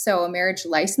certificate. So a marriage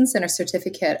license and a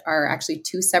certificate are actually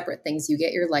two separate things. You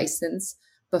get your license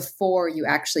before you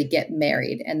actually get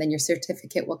married, and then your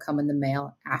certificate will come in the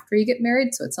mail after you get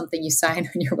married. So it's something you sign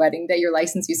on your wedding day, your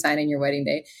license you sign on your wedding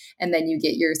day, and then you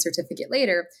get your certificate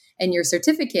later. And your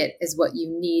certificate is what you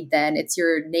need then. It's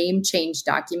your name change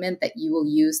document that you will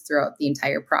use throughout the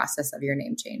entire process of your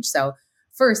name change. So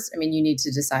first, you need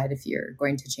to decide if you're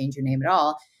going to change your name at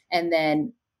all, and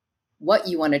then what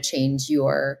you want to change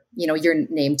your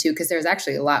name to, because there's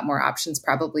actually a lot more options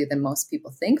probably than most people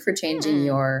think for changing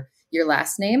your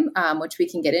last name, which we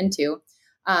can get into.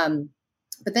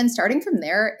 But then starting from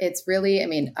there, it's really,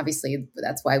 obviously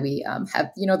that's why we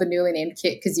have, the Newly Named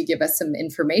kit, because you give us some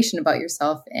information about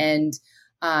yourself and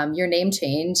your name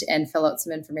change and fill out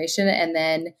some information. And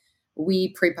then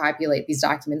we pre-populate these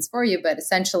documents for you. But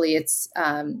essentially it's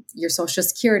your Social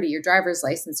Security, your driver's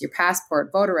license, your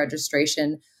passport, voter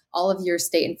registration, all of your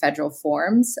state and federal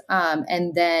forms,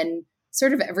 and then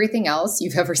sort of everything else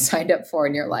you've ever signed up for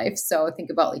in your life. So think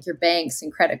about like your banks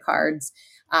and credit cards,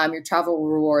 your travel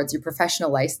rewards, your professional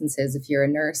licenses, if you're a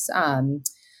nurse,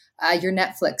 your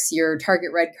Netflix, your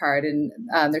Target Red Card, and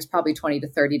there's probably 20 to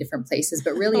 30 different places,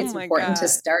 but really it's important to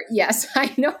start. Yes,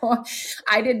 I know.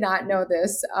 I did not know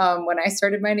this when I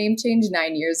started my name change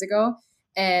 9 years ago.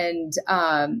 And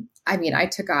I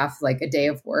took off like a day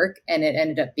of work, and it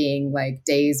ended up being like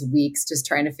days, weeks, just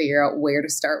trying to figure out where to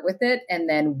start with it and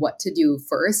then what to do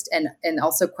first. And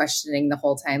also questioning the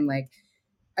whole time, like,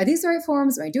 are these the right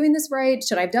forms? Am I doing this right?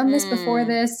 Should I have done this before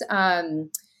this?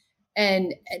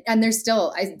 And there's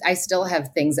still, I still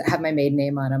have things that have my maiden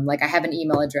name on them. Like I have an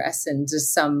email address and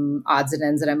just some odds and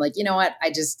ends that I'm like, you know what?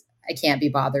 I can't be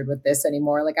bothered with this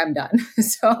anymore. Like I'm done.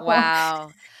 So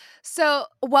wow. So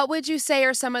what would you say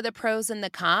are some of the pros and the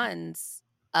cons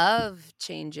of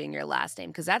changing your last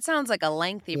name? Because that sounds like a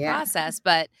lengthy process,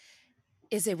 but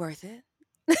is it worth it?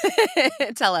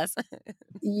 Tell us.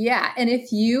 Yeah. And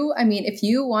if you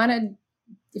want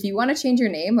to change your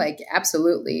name, like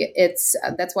absolutely.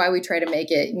 That's why we try to make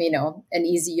it, an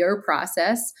easier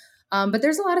process. But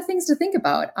there's a lot of things to think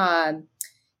about.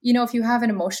 If you have an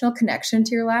emotional connection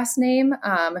to your last name,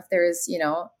 if there's,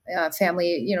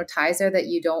 family, ties there that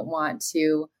you don't want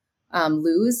to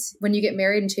lose when you get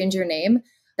married and change your name,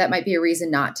 that might be a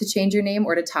reason not to change your name,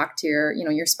 or to talk to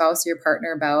your spouse or your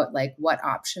partner about like what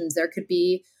options there could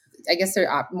be. I guess there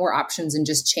are more options than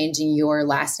just changing your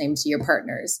last name to your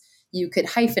partner's. You could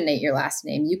hyphenate your last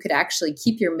name. You could actually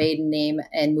keep your maiden name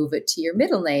and move it to your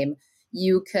middle name.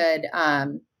 You could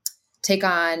take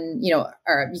on,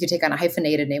 or you could take on a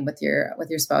hyphenated name with your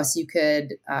spouse. You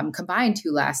could combine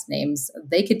two last names.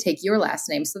 They could take your last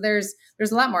name. So there's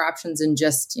a lot more options than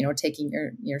just,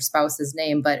 taking your spouse's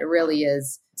name, but it really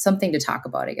is something to talk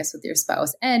about, I guess, with your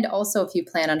spouse. And also if you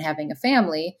plan on having a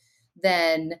family,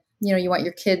 then, you want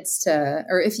your kids to,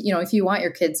 or if you want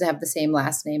your kids to have the same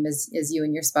last name as you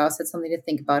and your spouse, that's something to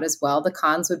think about as well. The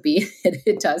cons would be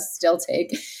it does still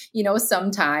take, some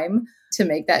time to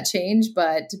make that change.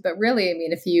 But really,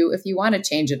 if you want to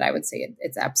change it, I would say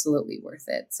it's absolutely worth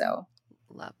it. So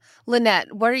love.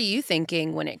 Lynette, what are you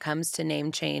thinking when it comes to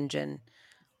name change, and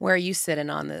where are you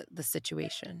sitting on the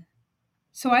situation?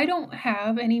 So I don't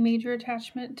have any major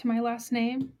attachment to my last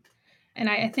name. And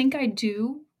I think I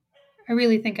do. I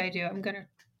really think I do. I'm going to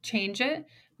change it.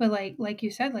 But like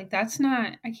you said, like that's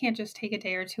not, I can't just take a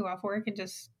day or two off work and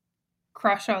just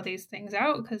crush all these things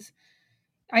out, because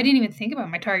I didn't even think about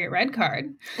my Target Red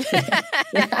card.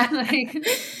 Like,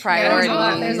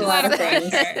 Priorities. There's a lot of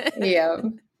things. Yeah.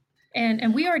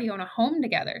 And we already own a home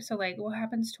together. So like, what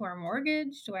happens to our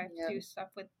mortgage? Do I have to do stuff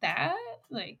with that?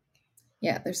 Like,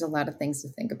 yeah, there's a lot of things to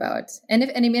think about. And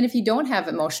if you don't have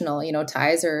emotional,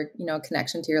 ties or,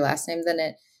 connection to your last name, then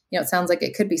it sounds like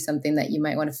it could be something that you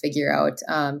might want to figure out.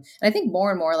 And I think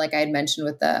more and more, like I had mentioned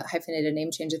with the hyphenated name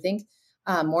change, I think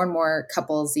more and more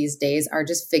couples these days are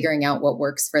just figuring out what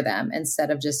works for them instead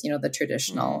of just, the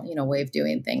traditional, way of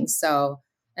doing things. So,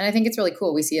 and I think it's really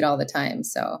cool. We see it all the time.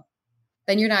 So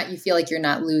then you feel like you're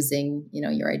not losing,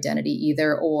 your identity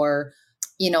either. Or,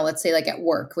 let's say like at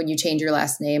work, when you change your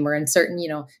last name, or in certain,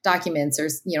 documents or,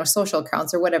 social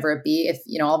accounts or whatever it be, if,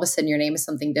 all of a sudden your name is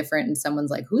something different and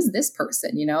someone's like, who's this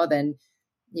person, then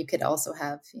you could also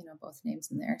have, both names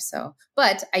in there. So,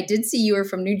 but I did see you were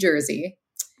from New Jersey.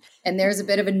 And there's a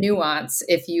bit of a nuance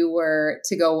if you were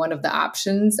to go one of the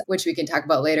options, which we can talk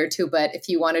about later too. But if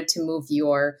you wanted to move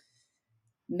your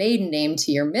maiden name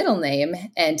to your middle name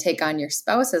and take on your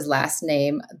spouse's last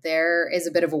name, there is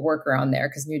a bit of a workaround there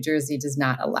because New Jersey does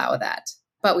not allow that.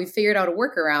 But we figured out a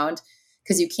workaround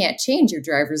because you can't change your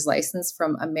driver's license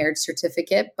from a marriage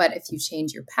certificate. But if you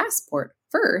change your passport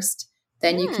first,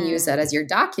 then you can use that as your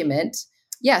document,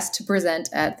 to present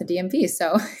at the DMV.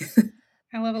 So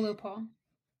I love a loophole.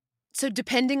 So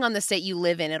depending on the state you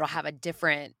live in, it'll have a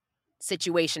different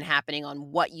situation happening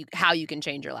on how you can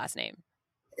change your last name.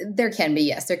 There can be,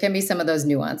 yes. There can be some of those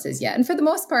nuances, yeah. And for the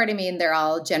most part, I mean, they're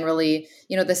all generally,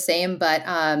 the same. But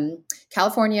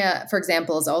California, for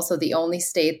example, is also the only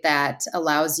state that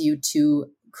allows you to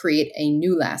create a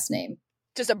new last name.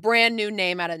 Just a brand new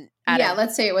name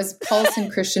let's say it was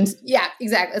Paulson Christensen. Yeah,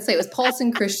 exactly. Let's say it was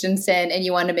Paulson Christensen and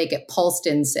you want to make it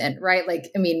Paulstonson, right? Like,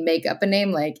 I mean, make up a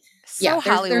name like, so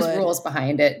there's rules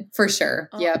behind it for sure.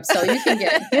 Oh. Yep. So you can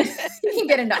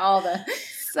get into all the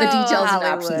details Hollywood. And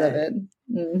options of it.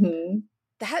 Mm-hmm.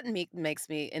 That makes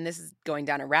me, and this is going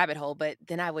down a rabbit hole, but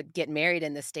then I would get married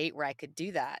in the state where I could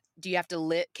do that. Do you have to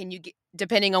live? Can you get,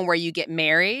 depending on where you get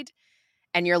married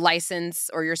and your license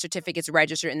or your certificate's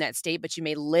registered in that state, but you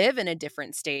may live in a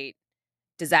different state?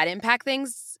 Does that impact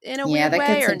things in a weird way?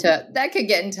 That could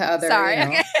get into other,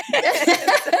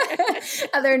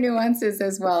 other nuances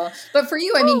as well. But for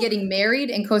you, I mean, getting married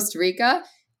in Costa Rica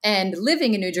and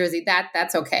living in New Jersey,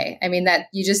 that's okay. I mean, that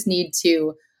you just need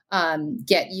to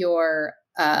get your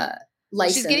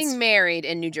license. She's getting married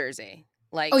in New Jersey.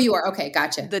 Like, oh, you are? Okay,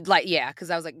 gotcha. Because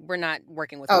I was like, we're not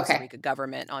working with Costa Rica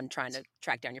government on trying to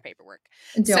track down your paperwork.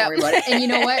 Don't worry about it. And you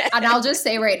know what? And I'll just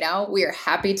say right now, we are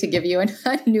happy to give you a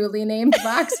newly named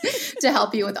box to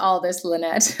help you with all this,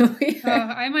 Lynette.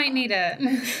 I might need it.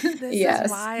 This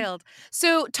is wild.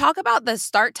 So talk about the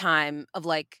start time of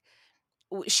like,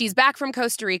 she's back from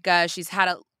Costa Rica. She's had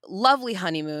a lovely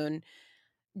honeymoon.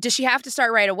 Does she have to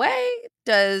start right away?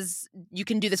 You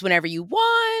can do this whenever you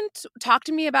want? Talk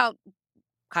to me about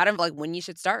kind of like when you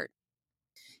should start.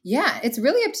 Yeah, it's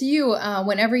really up to you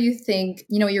whenever you think,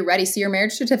 you're ready. So your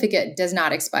marriage certificate does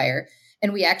not expire.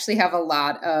 And we actually have a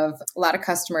lot of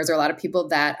customers or a lot of people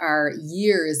that are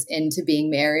years into being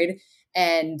married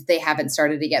and they haven't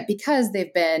started it yet because they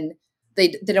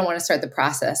don't want to start the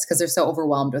process because they're so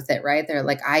overwhelmed with it, right? They're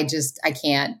like, I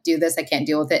can't do this. I can't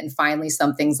deal with it. And finally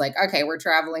something's like, okay, we're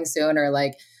traveling soon, or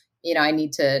like, I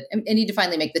need to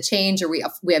finally make the change, or we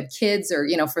have kids, or,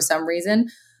 for some reason.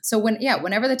 So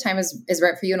whenever the time is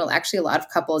right for you, and actually a lot of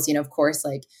couples, of course,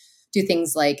 like do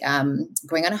things like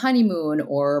going on a honeymoon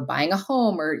or buying a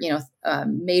home or,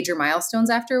 major milestones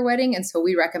after a wedding. And so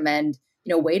we recommend,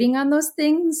 waiting on those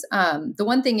things. The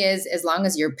one thing is, as long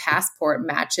as your passport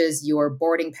matches your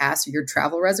boarding pass or your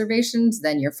travel reservations,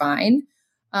 then you're fine.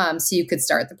 So you could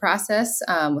start the process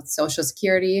with Social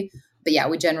Security. But yeah,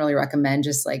 we generally recommend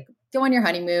just like go on your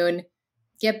honeymoon,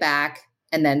 get back,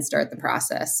 and then start the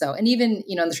process. So, and even,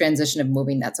 in the transition of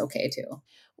moving, that's okay too.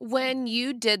 When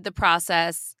you did the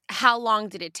process, how long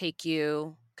did it take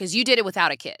you? Because you did it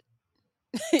without a kid.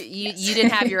 you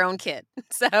didn't have your own kid.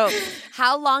 So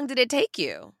how long did it take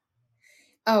you?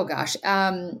 Oh gosh.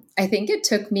 I think it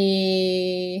took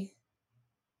me,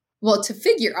 to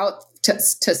figure out to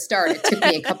start, it took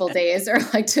me a couple days or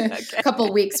a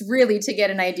couple weeks really to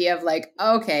get an idea of like,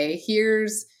 okay,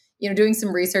 here's, doing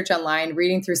some research online,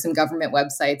 reading through some government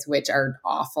websites, which are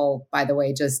awful, by the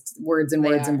way, just words and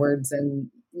words and words and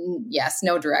yes,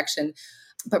 no direction,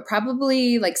 but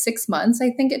probably like 6 months, I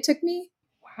think it took me.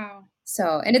 Wow.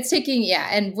 So, and it's taking,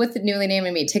 and with the newly named,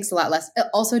 it takes a lot less,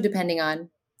 also depending on,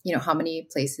 how many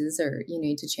places or you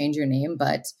need to change your name.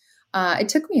 But it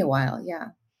took me a while. Yeah.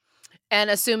 And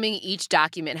assuming each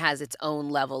document has its own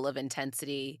level of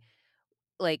intensity,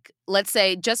 like let's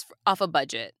say just off a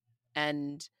budget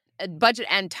and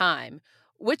time,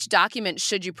 which document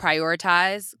should you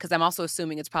prioritize? Because I'm also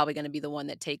assuming it's probably going to be the one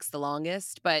that takes the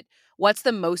longest. But what's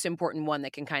the most important one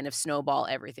that can kind of snowball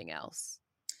everything else?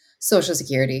 Social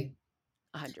Security.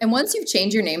 100%. And once you've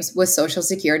changed your names with Social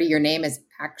Security, your name is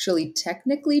actually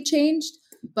technically changed.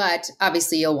 But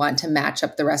obviously, you'll want to match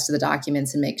up the rest of the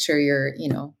documents and make sure you're,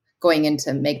 going in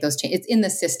to make those changes. It's in the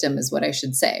system is what I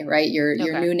should say, right? Your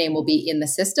new name will be in the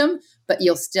system, but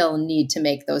you'll still need to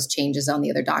make those changes on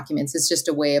the other documents. It's just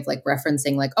a way of like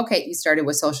referencing like, okay, you started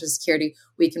with Social Security.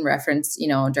 We can reference,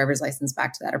 driver's license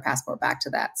back to that or passport back to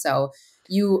that. So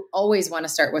you always want to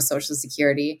start with Social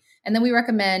Security. And then we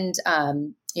recommend,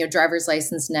 driver's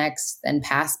license next, then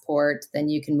passport. Then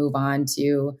you can move on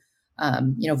to,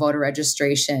 voter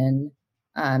registration.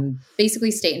 Basically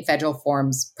state and federal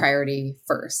forms priority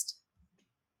first.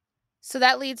 So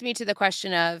that leads me to the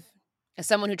question of, as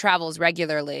someone who travels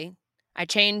regularly, I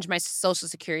change my Social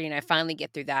Security and I finally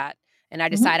get through that. And I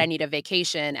decide I need a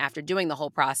vacation after doing the whole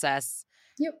process.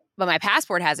 Yep. But my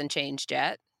passport hasn't changed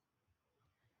yet.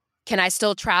 Can I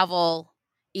still travel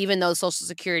even though Social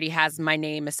Security has my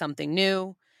name as something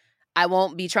new? I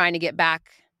won't be trying to get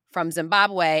back from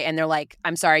Zimbabwe and they're like,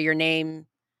 I'm sorry, your name,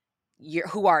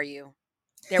 who are you?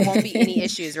 There won't be any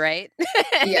issues, right?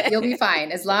 Yeah, you'll be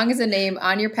fine. As long as the name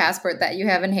on your passport that you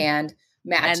have in hand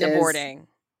matches and the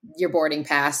your boarding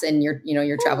pass and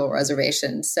your travel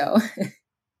reservation. So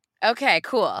okay,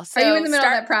 cool. So are you in the middle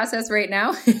of that process right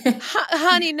now?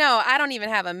 Honey, no, I don't even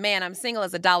have a man. I'm single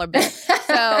as a dollar bill.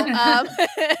 So,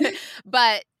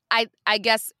 but I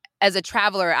guess as a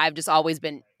traveler, I've just always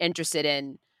been interested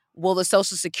in, will the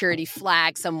Social Security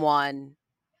flag someone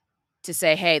to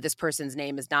say, hey, this person's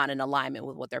name is not in alignment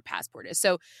with what their passport is.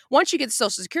 So once you get the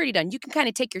Social Security done, you can kind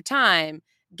of take your time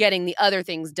getting the other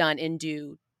things done in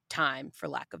due time, for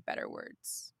lack of better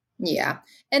words. Yeah.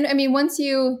 And I mean, once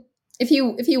if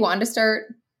you want to start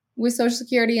with Social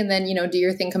Security and then, do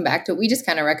your thing, come back to it, we just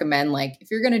kind of recommend, like,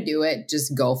 if you're going to do it,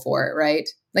 just go for it, right?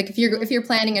 Like if you're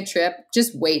planning a trip,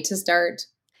 just wait to start.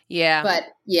 Yeah. But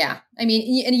yeah, I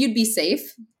mean, and you'd be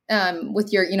safe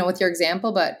with your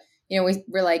example, but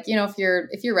we're like,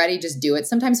 if you're ready, just do it.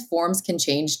 Sometimes forms can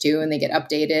change too, and they get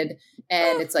updated.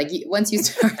 And it's like, once you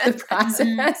start the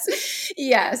process,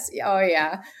 yes. Oh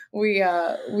yeah. We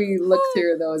look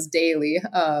through those daily.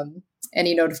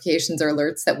 Any notifications or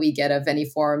alerts that we get of any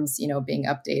forms, being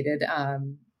updated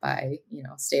by,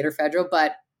 state or federal.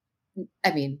 But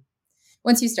I mean,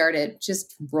 once you start it,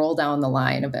 just roll down the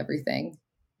line of everything.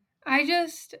 I'm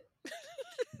just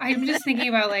thinking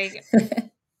about like,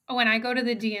 when I go to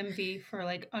the DMV for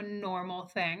like a normal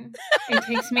thing, it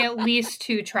takes me at least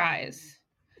 2 tries.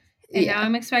 And now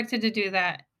I'm expected to do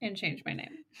that and change my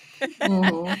name.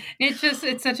 Mm-hmm.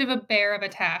 It's such of a bear of a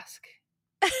task.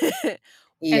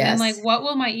 Yes. And then like, what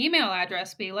will my email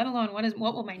address be? Let alone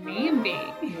what will my name be?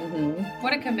 Mm-hmm.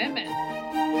 What a commitment.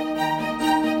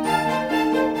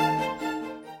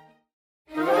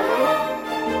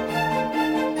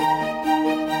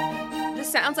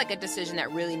 Sounds like a decision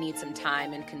that really needs some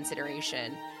time and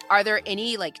consideration. Are there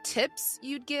any like tips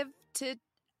you'd give to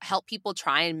help people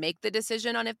try and make the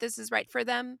decision on if this is right for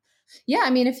them? Yeah. I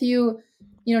mean, if you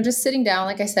just sitting down,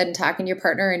 like I said, and talking to your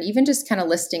partner and even just kind of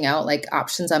listing out like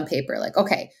options on paper, like,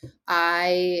 okay,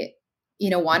 I,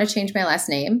 want to change my last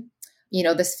name.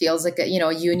 This feels like a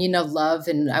union of love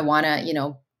and I want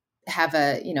to, have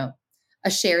a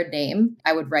shared name.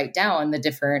 I would write down the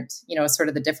different, sort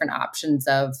of the different options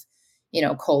of,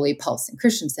 Coley, Paulson,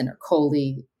 Christensen, or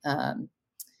Coley,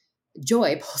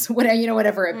 Joy, Paulson,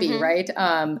 whatever it be, right?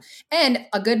 And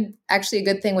a good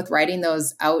thing with writing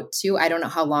those out too. I don't know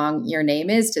how long your name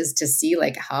is, just to see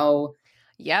like how.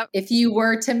 Yep. If you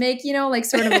were to make, like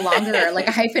sort of a longer, like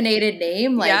a hyphenated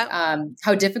name, like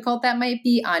how difficult that might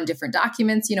be on different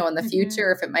documents, in the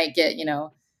future, if it might get, too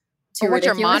or what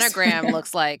ridiculous. Your monogram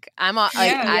looks like.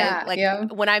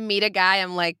 When I meet a guy,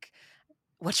 I'm like,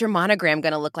 what's your monogram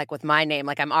going to look like with my name?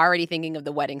 Like, I'm already thinking of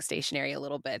the wedding stationery a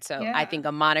little bit. So I think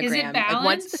a monogram. Is it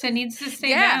balanced? It needs to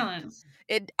stay balanced.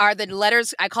 It are the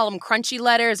letters, I call them crunchy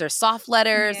letters or soft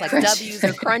letters, like W's or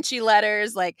crunchy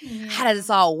letters. Like, how does this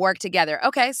all work together?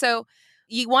 Okay, so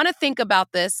you want to think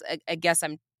about this. I guess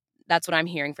that's what I'm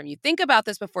hearing from you. Think about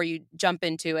this before you jump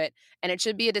into it. And it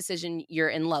should be a decision you're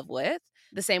in love with.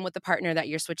 The same with the partner that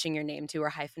you're switching your name to or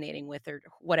hyphenating with or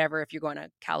whatever. If you're going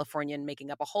to California and making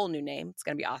up a whole new name, it's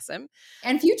going to be awesome.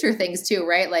 And future things too,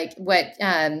 right? Like what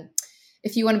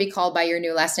if you want to be called by your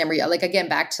new last name, or like, again,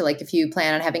 back to like, if you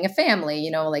plan on having a family,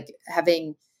 like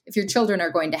if your children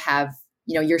are going to have,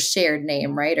 your shared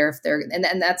name, right? Or if they're,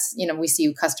 and that's, we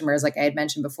see customers, like I had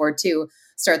mentioned before too,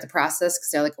 start the process because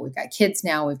they're like, we've got kids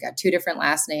now, we've got 2 different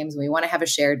last names, and we want to have a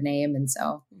shared name. And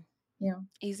so,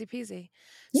 easy peasy.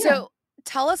 Yeah. So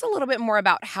tell us a little bit more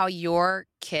about how your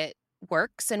kit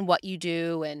works and what you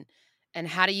do, and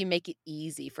how do you make it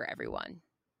easy for everyone?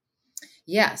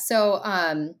 Yeah.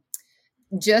 So,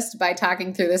 just by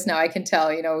talking through this now, I can tell,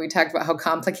 we talked about how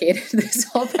complicated this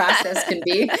whole process can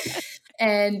be.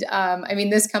 And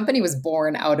this company was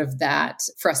born out of that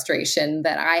frustration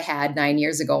that I had 9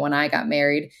 years ago when I got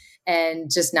married, and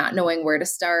just not knowing where to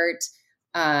start,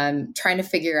 trying to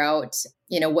figure out,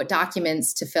 what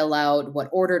documents to fill out, what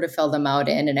order to fill them out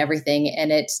in, and everything.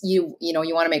 And it's, you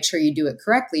want to make sure you do it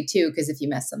correctly too, because if you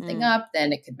mess something up,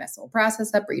 then it could mess the whole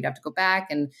process up, or you'd have to go back.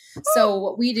 And so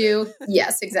what we do,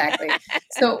 yes, exactly.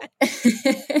 So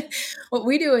what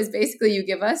we do is basically you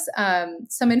give us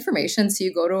some information. So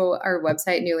you go to our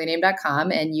website,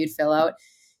 newlynamed.com, and you'd fill out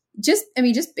just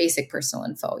basic personal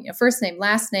info, first name,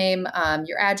 last name,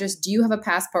 your address. Do you have a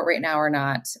passport right now or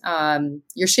not?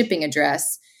 Your shipping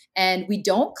address. And we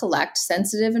don't collect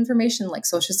sensitive information like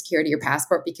Social Security or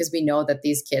passport, because we know that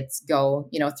these kits go,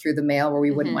 through the mail where we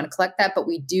wouldn't want to collect that. But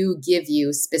we do give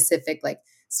you specific, like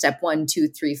step 1, 2,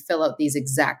 3, fill out these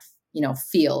exact,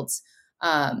 fields.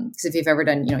 Because if you've ever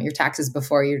done, your taxes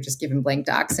before, you're just given blank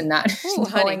docs and not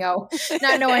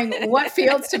knowing what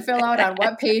fields to fill out on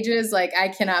what pages. Like, I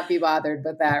cannot be bothered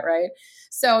with that, right?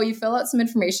 So you fill out some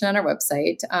information on our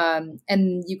website,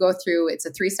 and you go through. It's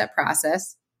a 3-step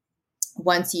process.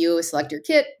 Once you select your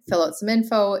kit, fill out some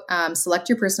info, select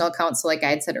your personal account. So like I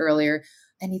had said earlier,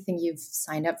 anything you've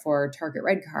signed up for, Target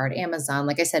Red Card, Amazon,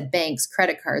 like I said, banks,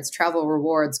 credit cards, travel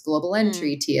rewards, Global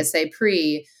Entry, TSA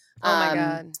Pre, oh my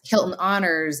God, Hilton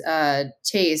Honors,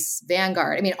 Chase,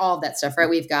 Vanguard. All of that stuff, right?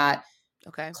 We've got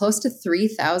close to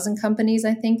 3,000 companies,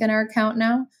 I think, in our account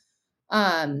now.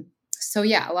 So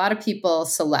yeah, a lot of people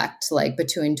select like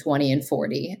between 20 and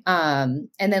 40. And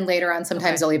then later on,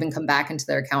 sometimes they'll even come back into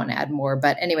their account and add more.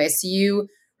 But anyway, so you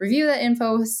review that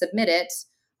info, submit it.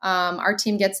 Our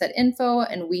team gets that info,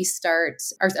 and we start,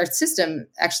 our system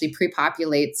actually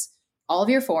pre-populates all of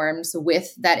your forms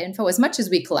with that info, as much as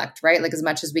we collect, right? Like as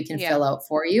much as we can fill out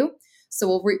for you.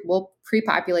 So we'll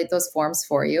pre-populate those forms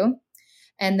for you.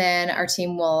 And then our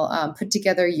team will put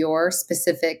together your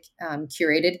specific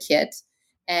curated kit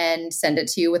and send it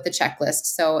to you with the checklist.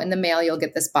 So in the mail, you'll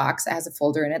get this box that has a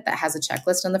folder in it that has a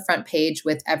checklist on the front page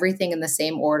with everything in the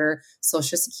same order: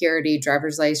 Social Security,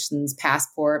 driver's license,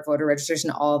 passport, voter registration,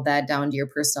 all of that down to your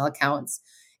personal accounts.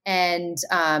 And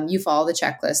you follow the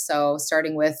checklist. So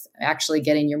starting with actually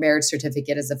getting your marriage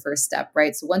certificate as the first step,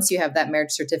 right? So once you have that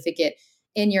marriage certificate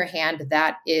in your hand,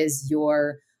 that is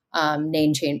your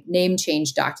name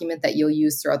change document that you'll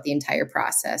use throughout the entire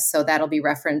process. So that'll be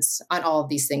referenced on all of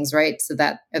these things, right? So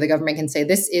that the government can say,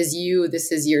 this is you,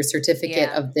 this is your certificate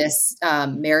of this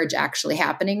marriage actually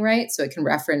happening, right? So it can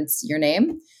reference your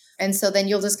name. And so then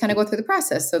you'll just kind of go through the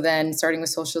process. So then starting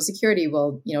with Social Security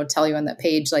will, tell you on that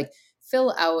page, like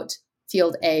fill out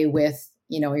field A with,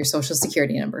 your Social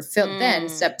Security number. Then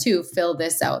step 2, fill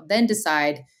this out, then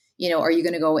decide, are you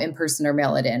going to go in person or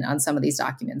mail it in on some of these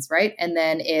documents, right? And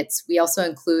then we also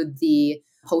include the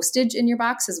postage in your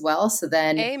box as well. So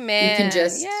then you can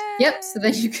just, so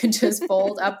then you can just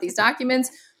fold up these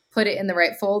documents, put it in the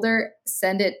right folder,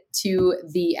 send it to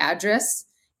the address,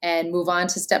 and move on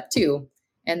to step 2.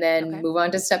 And then move on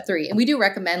to step 3. And we do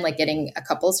recommend like getting a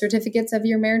couple of certificates of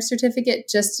your marriage certificate,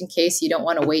 just in case you don't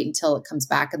want to wait until it comes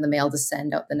back in the mail to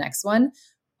send out the next one.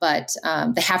 But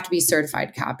they have to be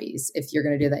certified copies. If you're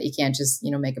going to do that, you can't just,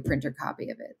 make a printer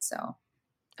copy of it. So,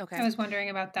 I was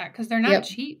wondering about that because they're not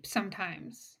cheap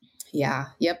sometimes. Yeah.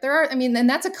 Yep. There are. And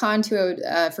that's a con too.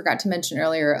 I forgot to mention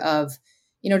earlier of,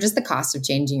 just the cost of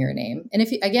changing your name. And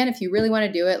if you really want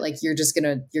to do it, like you're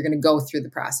going to go through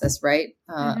the process, right?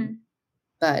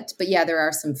 But yeah, there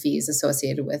are some fees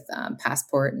associated with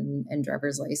passport and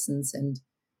driver's license, and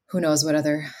who knows what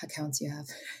other accounts you have.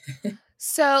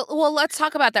 So, well, let's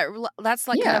talk about that. That's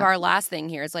like kind of our last thing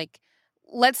here. Is like,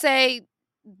 let's say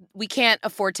we can't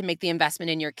afford to make the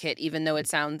investment in your kit, even though it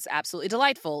sounds absolutely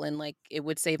delightful and like it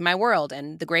would save my world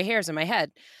and the gray hairs in my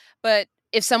head. But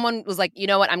if someone was like, you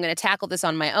know what, I'm going to tackle this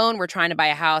on my own. We're trying to buy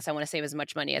a house. I want to save as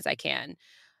much money as I can.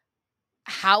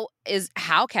 How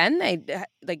can they,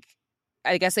 like,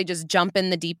 I guess they just jump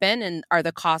in the deep end, and are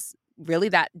the costs really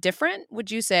that different, would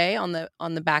you say, on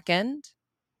the back end?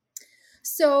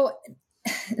 So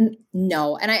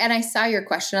no. And I saw your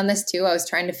question on this too. I was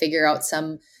trying to figure out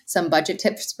some budget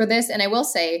tips for this. And I will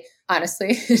say,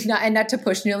 honestly. not to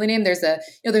push newly named. There's a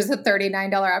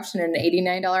 $39 option and an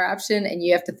 $89 option, and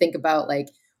you have to think about like,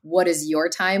 what is your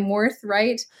time worth,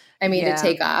 right? I mean, to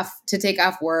take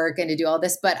off work and to do all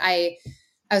this. But I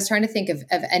was trying to think of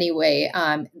any way.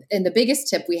 And the biggest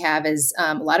tip we have is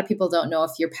a lot of people don't know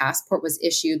if your passport was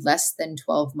issued less than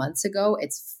 12 months ago,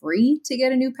 it's free to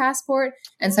get a new passport.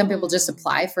 And some people just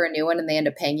apply for a new one and they end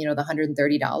up paying, the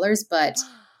 $130. But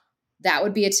that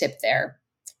would be a tip there.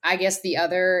 I guess the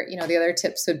other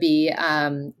tips would be,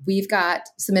 we've got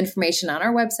some information on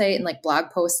our website and like blog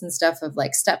posts and stuff of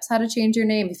like steps how to change your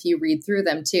name. If you read through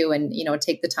them too, and,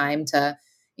 take the time to,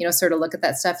 sort of look at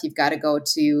that stuff, you've got to go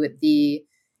to the,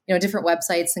 different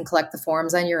websites and collect the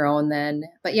forms on your own then.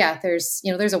 But yeah, there's a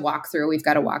walkthrough. We've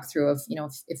got a walkthrough of,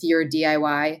 if you're a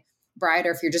DIY bride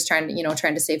or if you're just trying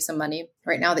to save some money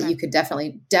right now, that you could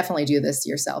definitely do this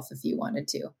yourself if you wanted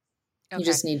to. Okay. You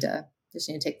just need to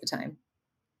take the time.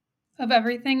 Of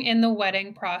everything in the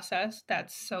wedding process,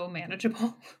 that's so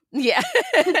manageable. Yeah.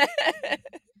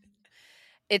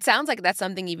 It sounds like that's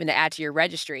something even to add to your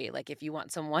registry. Like if you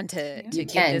want someone to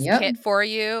get this kit for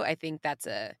you, I think that's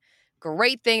a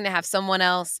great thing to have someone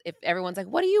else. If everyone's like,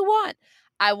 what do you want?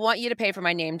 I want you to pay for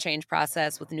my name change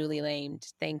process with Newly Named.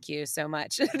 Thank you so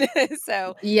much.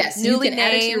 So yes, you can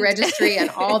add it to your registry and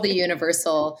all the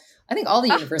universal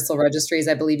registries,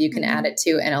 I believe you can add it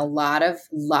to. And a lot of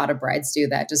brides do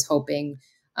that, just hoping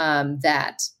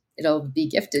that it'll be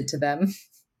gifted to them.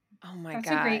 Oh my God.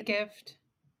 That's a great gift.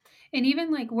 And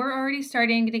even like, we're already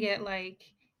starting to get like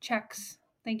checks.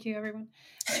 Thank you, everyone.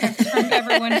 Checks from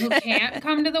everyone who can't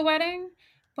come to the wedding.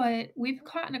 But we've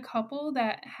gotten a couple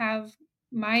that have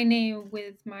my name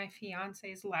with my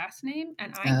fiance's last name,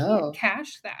 and I can't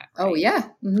cash that. Right? Oh, yeah.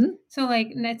 Mm-hmm. So, like,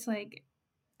 it's like,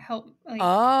 help. Like, it's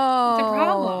a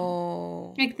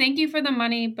problem. Like, thank you for the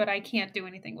money, but I can't do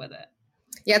anything with it.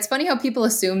 Yeah, it's funny how people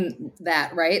assume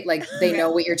that, right? Like, they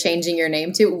know what you're changing your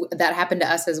name to. That happened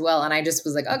to us as well. And I just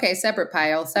was like, okay, separate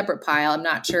pile. I'm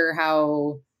not sure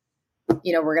how,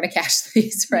 we're going to cash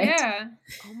these, right? Yeah.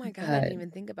 Oh, my God. I didn't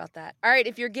even think about that. All right.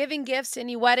 If you're giving gifts to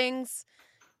any weddings,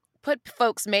 put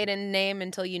folks' maiden name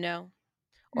until you know,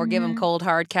 or give them cold,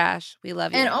 hard cash. We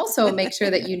love you. And also make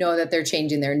sure that you know that they're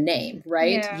changing their name,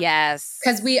 right? Yeah. Yes.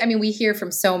 Because we hear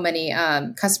from so many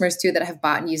customers too that have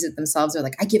bought and used it themselves. They're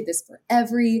like, I give this for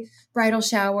every bridal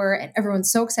shower and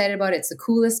everyone's so excited about it. It's the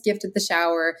coolest gift at the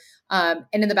shower. And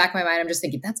in the back of my mind, I'm just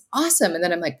thinking, that's awesome. And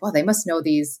then I'm like, well, they must know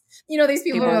these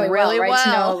people really well, right?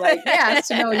 To know, like,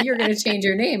 to know you're going to change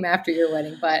your name after your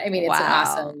wedding. But I mean, it's an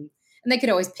awesome. And they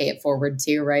could always pay it forward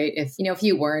too, right? If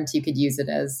you weren't, you could use it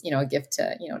as, a gift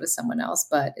to, to someone else.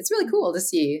 But it's really cool to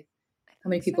see how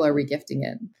many people are regifting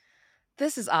it.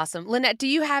 This is awesome. Lynette, do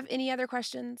you have any other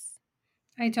questions?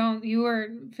 I don't. You were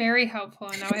very helpful,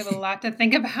 and now I have a lot to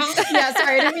think about. Yeah,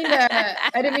 sorry, I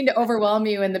didn't mean to overwhelm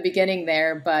you in the beginning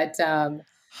there, but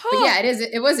yeah,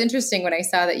 it was interesting when I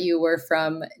saw that you were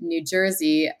from New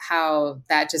Jersey, how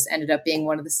that just ended up being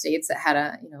one of the states that had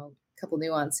a couple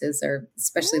nuances, or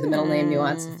especially the middle name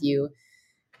nuance, if you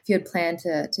had planned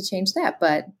to change that.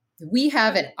 But we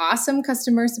have an awesome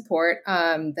customer support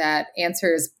that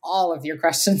answers all of your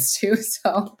questions too.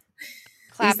 So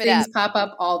these things pop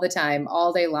up all the time,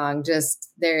 all day long. Just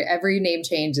every name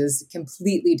change is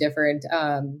completely different.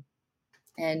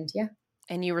 And yeah.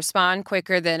 And you respond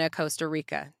quicker than a Costa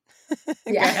Rica.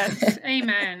 Yes.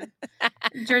 Amen.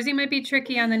 Jersey might be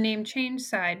tricky on the name change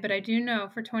side, but I do know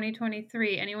for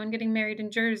 2023, anyone getting married in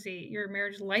Jersey, your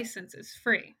marriage license is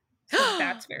free. So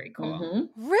that's very cool.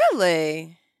 Mm-hmm.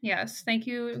 Really? Yes. Thank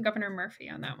you, Governor Murphy,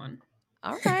 on that one.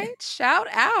 All right. Shout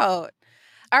out.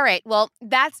 All right. Well,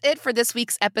 that's it for this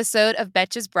week's episode of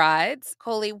Betches Brides.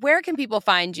 Coley, where can people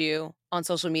find you on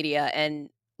social media and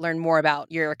learn more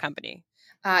about your company?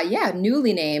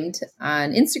 Newly Named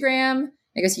on Instagram.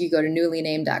 I guess you could go to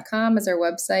newlynamed.com as our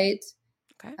website.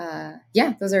 Okay.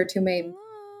 Those are our two main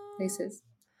places.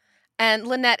 And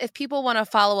Lynette, if people want to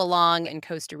follow along in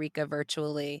Costa Rica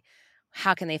virtually,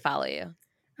 how can they follow you?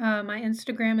 My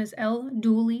Instagram is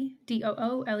ldooley,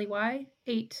 DOOLEY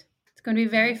 8. It's going to be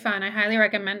very fun. I highly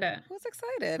recommend it. Who's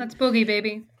excited? Let's boogie,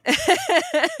 baby.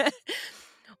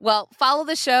 Well, follow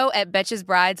the show at Betches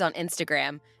Brides on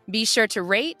Instagram. Be sure to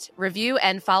rate, review,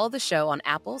 and follow the show on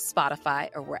Apple, Spotify,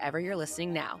 or wherever you're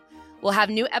listening now. We'll have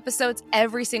new episodes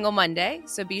every single Monday,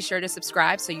 so be sure to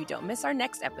subscribe so you don't miss our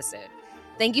next episode.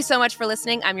 Thank you so much for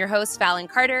listening. I'm your host, Fallon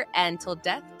Carter, and till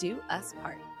death do us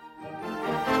part.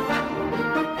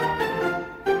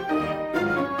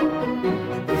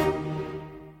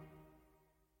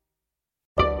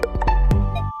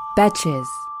 Betches.